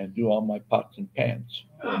down and do all my pots and pans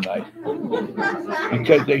at night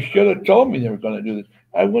because they should have told me they were going to do this.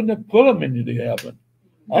 I wouldn't have put them into the oven.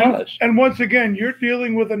 Honest. And once again, you're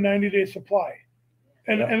dealing with a 90-day supply.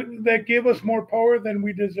 And that gave us more power than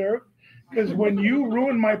we deserve. Because when you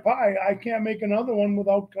ruin my pie, I can't make another one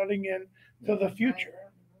without cutting in to the future.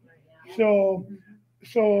 So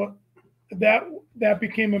that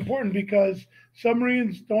became important because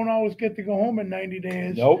submarines don't always get to go home in 90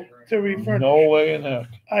 days Nope. to refurnish. No way in that.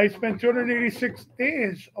 I spent 286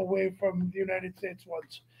 days away from the United States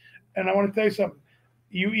once. And I want to tell you something.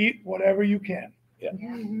 You eat whatever you can. Yeah.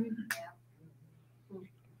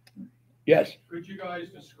 Yes. Could you guys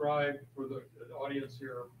describe for the audience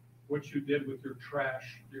here what you did with your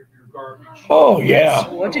trash, your garbage? Oh yeah.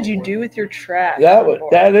 What did you do with your trash?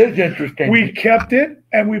 That is interesting. We kept it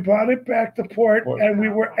and we brought it back to port and we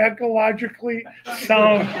were ecologically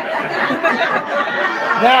sound.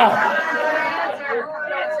 Now,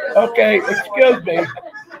 okay, excuse me.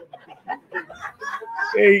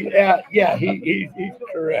 He's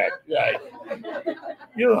correct. Right.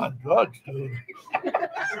 You're on drugs, dude.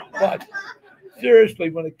 But seriously,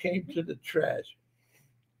 when it came to the trash,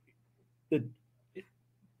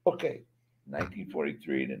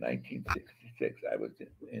 1943 to 1966, I was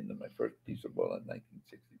in my first piece of oil in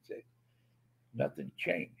 1966. Nothing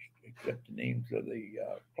changed except the names of the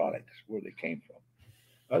products where they came from.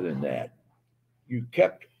 Other than that, you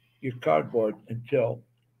kept your cardboard until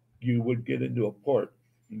you would get into a port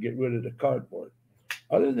and get rid of the cardboard.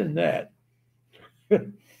 Other than that,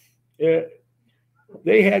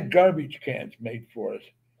 they had garbage cans made for us,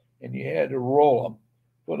 and you had to roll them,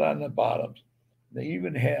 put on the bottoms. They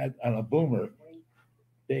even had on a boomer,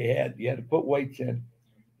 you had to put weights in,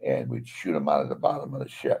 and we'd shoot them out of the bottom of the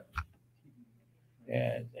ship.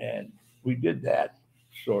 And we did that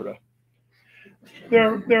sort of.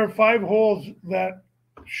 There are 5 holes that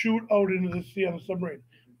shoot out into the sea on a submarine.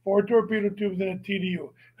 4 torpedo tubes and a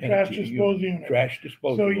TDU, trash disposal unit. Trash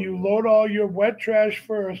disposal. So you load all your wet trash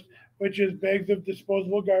first, which is bags of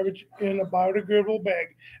disposable garbage in a biodegradable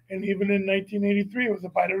bag. And even in 1983, it was a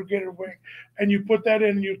biodegradable bag. And you put that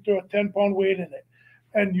in, and you throw a 10-pound weight in it.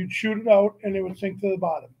 And you'd shoot it out, and it would sink to the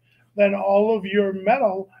bottom. Then all of your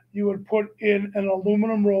metal, you would put in an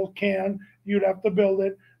aluminum roll can. You'd have to build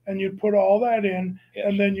it, and you'd put all that in,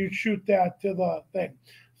 and then you'd shoot that to the thing.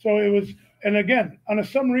 So it was, and again, on a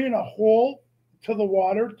submarine, a hole to the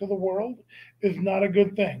water, to the world, is not a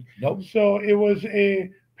good thing. Nope. So it was a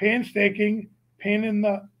painstaking pain in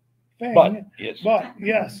the thing. But yes.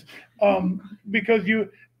 Because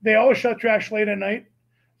they always shut trash late at night.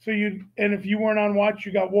 So and if you weren't on watch,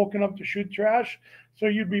 you got woken up to shoot trash. So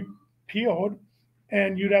you'd be PO'd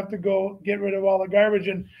and you'd have to go get rid of all the garbage.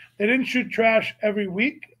 And they didn't shoot trash every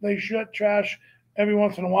week. They shot trash every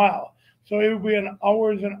once in a while. So it would be an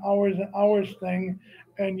hours and hours and hours thing,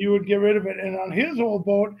 and you would get rid of it. And on his old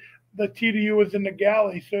boat, the TDU was in the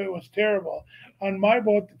galley, so it was terrible. On my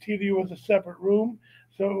boat, the TDU was a separate room,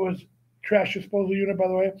 so it was trash disposal unit, by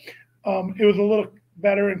the way. It was a little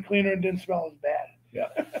better and cleaner and didn't smell as bad. Yeah.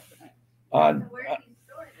 Where do you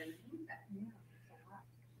store it in?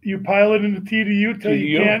 You pile it in the TDU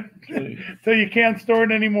till you can't store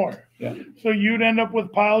it anymore. Yeah. So you'd end up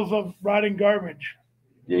with piles of rotting garbage.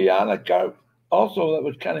 Also, that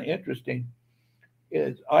was kind of interesting.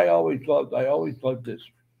 Is I always loved this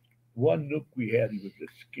one nook we had. He was a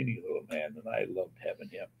skinny little man, and I loved having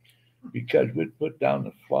him because we'd put down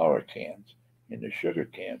the flour cans and the sugar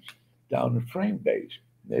cans down the frame bays.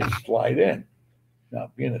 They'd slide in. Now,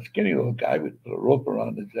 being a skinny little guy, we'd put a rope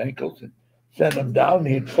around his ankles and send him down, and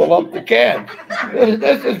he'd pull up the cans.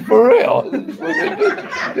 This is for real. This is what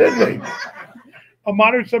they did. A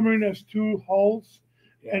modern submarine has 2 hulls,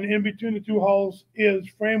 and in between the 2 hulls is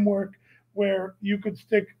framework where you could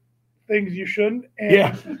stick things you shouldn't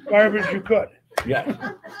and garbage you could. Yeah.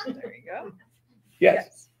 There you go.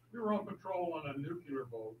 Yes. We were on patrol on a nuclear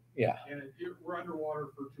boat. Yeah. And we're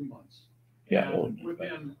underwater for 2 months. Yeah. And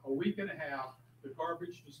within a week and a half, the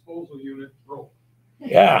garbage disposal unit broke.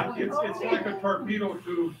 Yeah. It's like a torpedo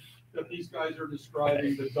tube that these guys are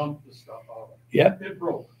describing to dump the stuff out of. Yeah. It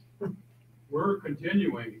broke. We're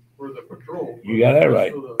continuing for the patrol. You got that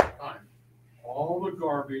right. The time. All the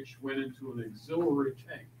garbage went into an auxiliary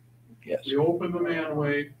tank. Yes. We opened the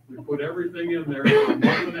manway. We put everything in there for a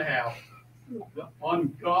month and a half. The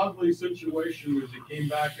ungodly situation was it came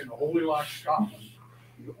back in Holy Loch, Scotland.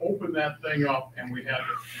 We opened that thing up and we had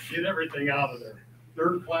to get everything out of there.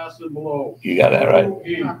 3rd class and below. You got that right.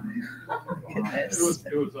 It was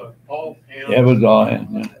all hands. It was all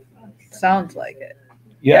hands. Sounds like it.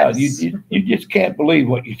 Yeah, Yes. you just can't believe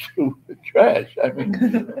what you do with trash. I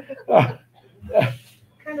mean,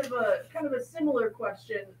 Kind of a similar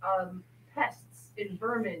question. Pests and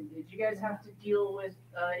vermin. Did you guys have to deal with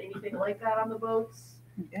anything like that on the boats?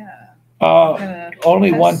 Yeah.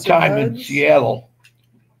 Only one Pests or time in bugs? Seattle.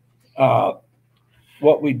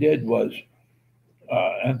 What we did was,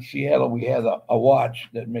 in Seattle, we had a watch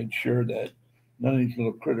that made sure that none of these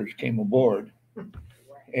little critters came aboard,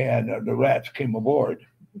 and the rats came aboard,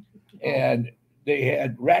 and they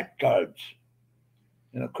had rat guards.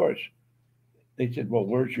 And of course, they said, "Well,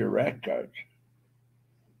 where's your rat guards?"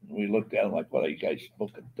 And we looked at them like, "What, are you guys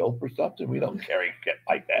smoking dope or something? We don't carry shit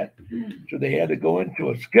like that." So they had to go into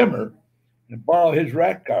a skimmer and borrow his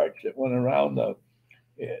rat guards that went around the.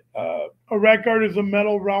 A rat guard is a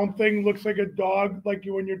metal round thing, looks like a dog. Like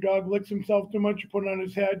when your dog licks himself too much, you put it on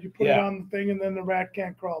his head, you put it Yeah. on the thing, and then the rat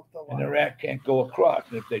can't crawl up the And the line. rat can't go across.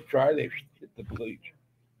 And if they try, they hit the bleach.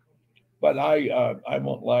 But I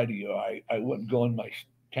won't lie to you. I wouldn't go in my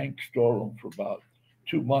tank storeroom for about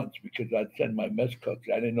 2 months because I'd send my mess cooks.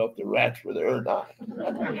 I didn't know if the rats were there or not.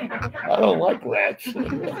 I don't like rats.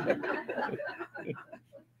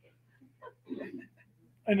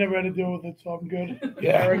 I never had to deal with it, so I'm good.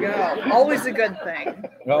 Yeah. There we go. Always a good thing.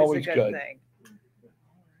 Always a good. thing.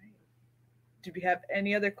 All right. Do we have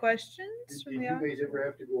any other questions Did from you the guys audience? ever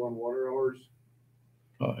have to go on water hours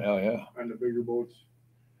Oh, hell yeah. on the bigger boats?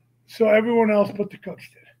 So everyone else but the cooks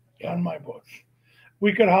did on my boats.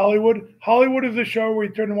 We could Hollywood. Hollywood is a shower where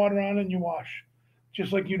you turn the water on and you wash,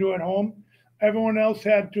 just like you do at home. Everyone else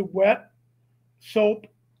had to wet, soap,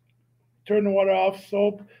 turn the water off,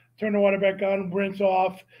 soap, turn the water back on, rinse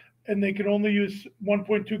off, and they could only use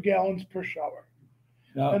 1.2 gallons per shower.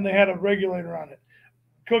 No. And they had a regulator on it.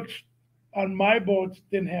 Cooks on my boats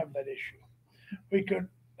didn't have that issue. We could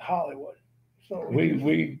Hollywood. So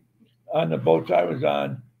We on the boats I was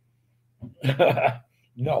on,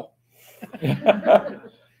 no.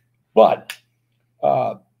 But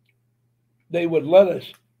they would let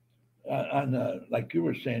us on the, like you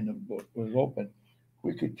were saying, the boat was open.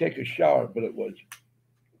 We could take a shower, but it was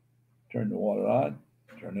turn the water on,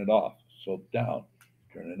 turn it off, soap down,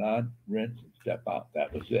 turn it on, rinse, and step out.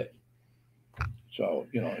 That was it. So,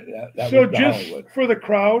 that so was the just Hollywood. for the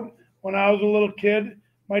crowd, when I was a little kid,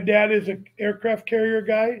 my dad is an aircraft carrier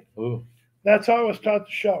guy. Ooh. That's how I was taught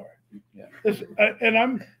to shower. Yeah. And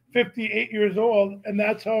I'm 58 years old, and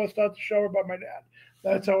that's how I was taught to shower by my dad.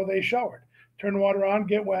 That's how they showered. Turn the water on,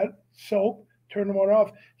 get wet, soap, turn the water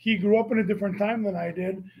off. He grew up in a different time than I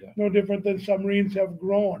did, Yeah. no different than submarines have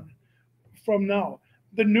grown from now.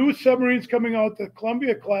 The new submarines coming out, the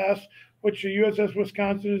Columbia class, which the USS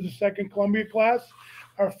Wisconsin is the second Columbia class,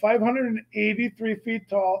 are 583 feet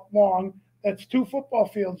tall, long. That's 2 football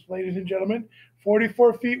fields, ladies and gentlemen,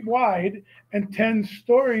 44 feet wide and 10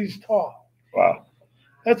 stories tall. Wow.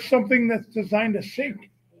 That's something that's designed to sink.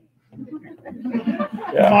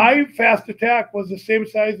 Yeah. My fast attack was the same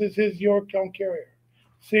size as his Yorktown carrier,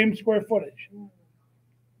 same square footage.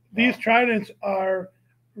 These tridents are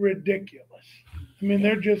ridiculous. I mean,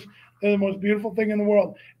 they're the most beautiful thing in the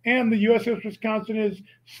world. And the USS Wisconsin is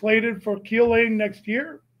slated for keel laying next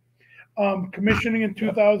year, commissioning in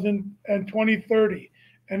 2030.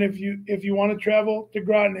 And if you want to travel to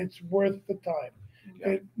Groton, it's worth the time.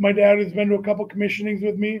 My dad has been to a couple commissionings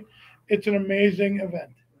with me. It's an amazing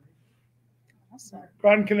event. Awesome.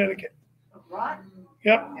 Groton, Connecticut. Rotten.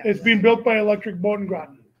 Yep, it's being built by Electric Boat in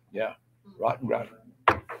Groton. Yeah. Rotten.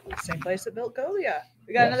 Same place that built Golia.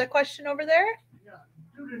 We got Yes. another question over there. Yeah,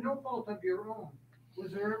 due to no fault of your own,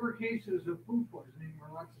 was there ever cases of food poisoning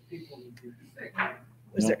where lots of people would get sick?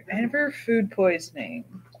 Was there ever food poisoning?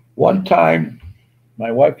 One time,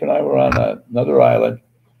 my wife and I were on another island.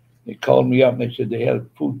 They called me up and they said they had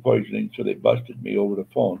food poisoning, so they busted me over the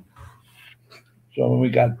phone. So when we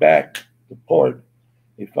got back to port,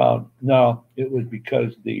 they found, no, it was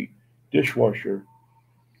because the dishwasher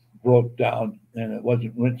broke down and it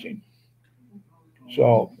wasn't rinsing.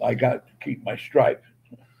 So I got to keep my stripe.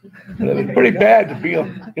 But it was pretty bad to be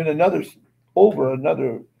in over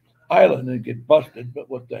another island and get busted, but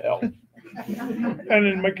what the hell? And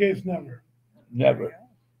in my case, never. Never.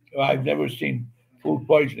 I've never seen food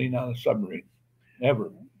poisoning on a submarine.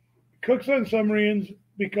 Never. Cooks on submarines,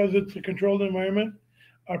 because it's a controlled environment,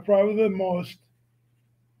 are probably the most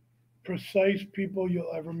precise people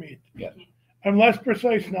you'll ever meet. Yes. I'm less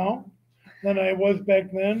precise now than I was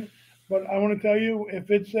back then, but I want to tell you, if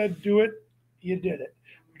it said do it, you did it.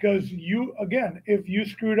 Because if you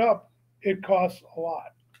screwed up, it costs a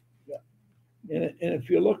lot. And if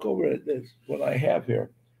you look over at this, what I have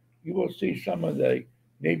here, you will see some of the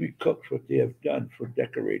Navy cooks, what they have done for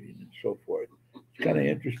decorating and so forth. It's kind of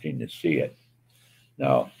interesting to see it.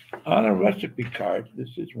 Now, on a recipe card,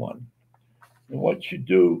 this is one. And what you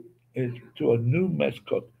do is to a new mess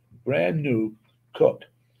cook, brand new cook,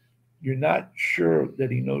 you're not sure that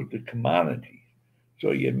he knows the commodity.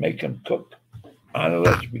 So you make him cook on a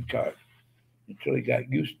recipe card until he got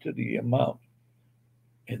used to the amount.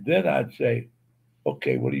 And then I'd say,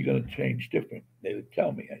 okay, what are you going to change different? They would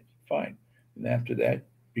tell me. I'd say, fine. And after that,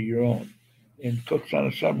 be your own. And cooks on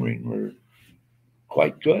a submarine were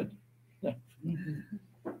quite good. Yeah,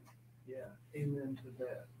 amen to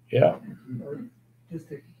that. Yeah.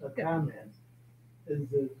 Just a comment is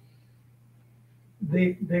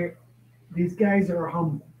that these guys are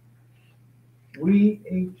humble. We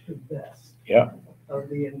ate the best of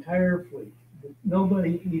the entire fleet.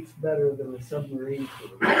 Nobody eats better than a submarine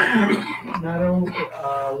crew. Not only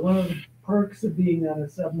one of the perks of being on a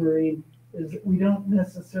submarine is that we don't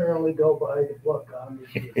necessarily go by the book on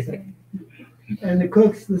the same. And the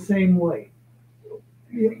cook's the same way.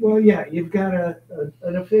 Well, yeah, you've got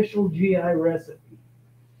an official GI recipe,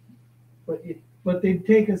 but they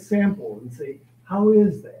take a sample and say, how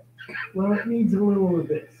is that? Well, it needs a little of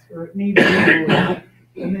this, or it needs a little of that,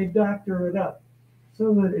 and they doctor it up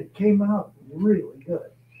so that it came out really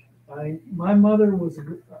good. My mother was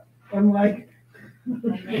unlike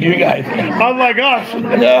you guys, unlike us.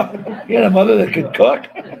 Yeah, you had a mother that could cook.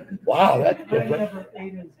 Wow, that's different. I never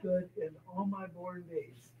ate as good in all my born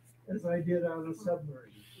days as I did on a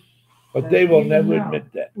submarine. But they will never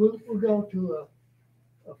admit that. We'll go to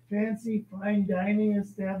a fancy fine dining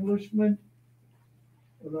establishment,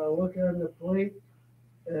 and I'll look on the plate,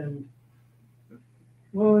 and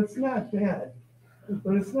well, it's not bad,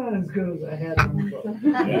 but it's not as good as I had on the book.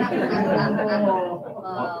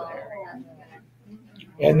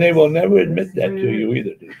 And they will never admit that to you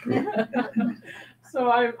either.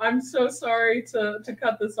 So I'm so sorry to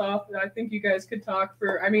cut this off. I think you guys could talk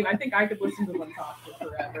for, I think I could listen to them talk for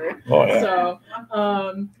forever. Oh, yeah.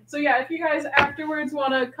 So yeah, if you guys afterwards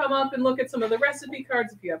want to come up and look at some of the recipe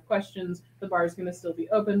cards, if you have questions, the bar is going to still be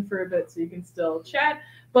open for a bit, so you can still chat.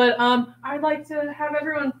 But I'd like to have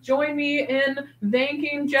everyone join me in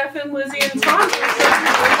thanking Jeff and Lizzie and Tom.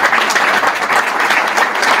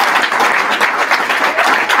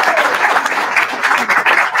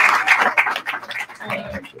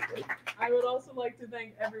 I would also like to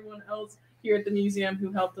thank everyone else here at the museum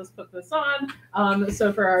who helped us put this on.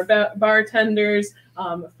 So for our bartenders,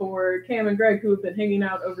 for Cam and Greg who have been hanging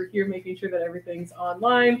out over here making sure that everything's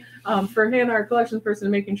online, for Hannah, our collections person,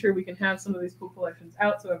 making sure we can have some of these cool collections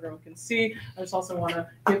out so everyone can see. I just also want to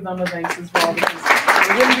give them a thanks as well because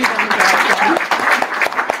it wouldn't be done without them.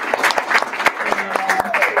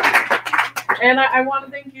 And I want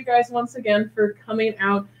to thank you guys once again for coming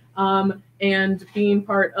out and being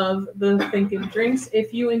part of the Think and Drinks.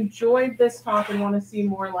 If you enjoyed this talk and want to see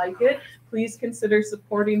more like it, please consider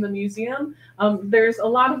supporting the museum. There's a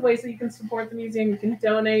lot of ways that you can support the museum. You can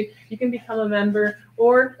donate, you can become a member,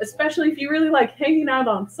 or especially if you really like hanging out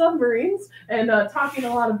on submarines and talking a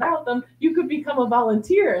lot about them, you could become a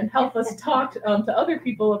volunteer and help us talk to other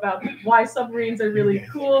people about why submarines are really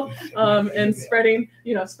cool and spreading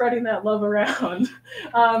that love around.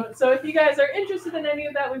 So if you guys are interested in any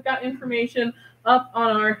of that, we've got information up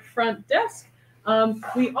on our front desk.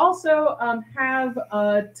 We also have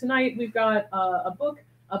tonight we've got a book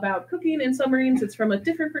about cooking in submarines. It's from a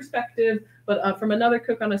different perspective, but from another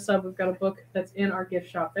cook on a sub. We've got a book that's in our gift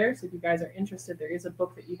shop there. So if you guys are interested, there is a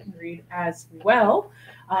book that you can read as well.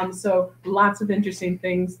 So lots of interesting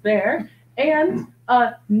things there. And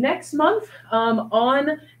next month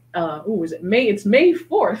is it May? It's May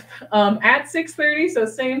 4th at 6:30. So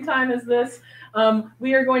same time as this.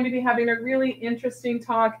 We are going to be having a really interesting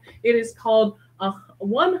talk. It is called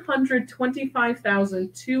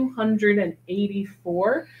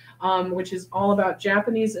 125,284, which is all about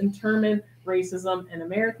Japanese internment, racism, and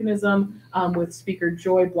Americanism with speaker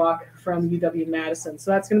Joy Block from UW-Madison. So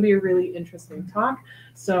that's going to be a really interesting talk.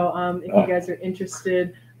 So if you guys are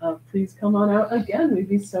interested, please come on out again. We'd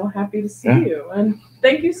be so happy to see you. And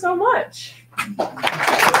thank you so much.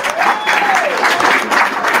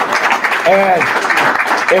 And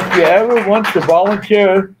if you ever want to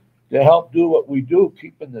volunteer to help do what we do,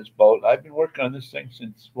 keeping this boat, I've been working on this thing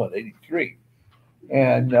since, 83.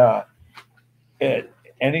 And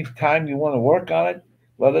anytime you want to work on it,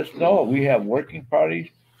 let us know. We have working parties.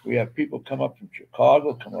 We have people come up from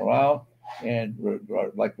Chicago, come around, and we're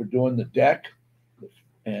doing the deck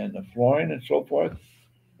and the flooring and so forth.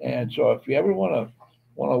 And so if you ever want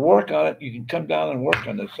to work on it, you can come down and work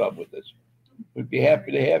on the sub with us. We'd be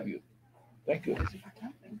happy to have you. Thank you.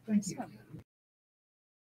 Thank you.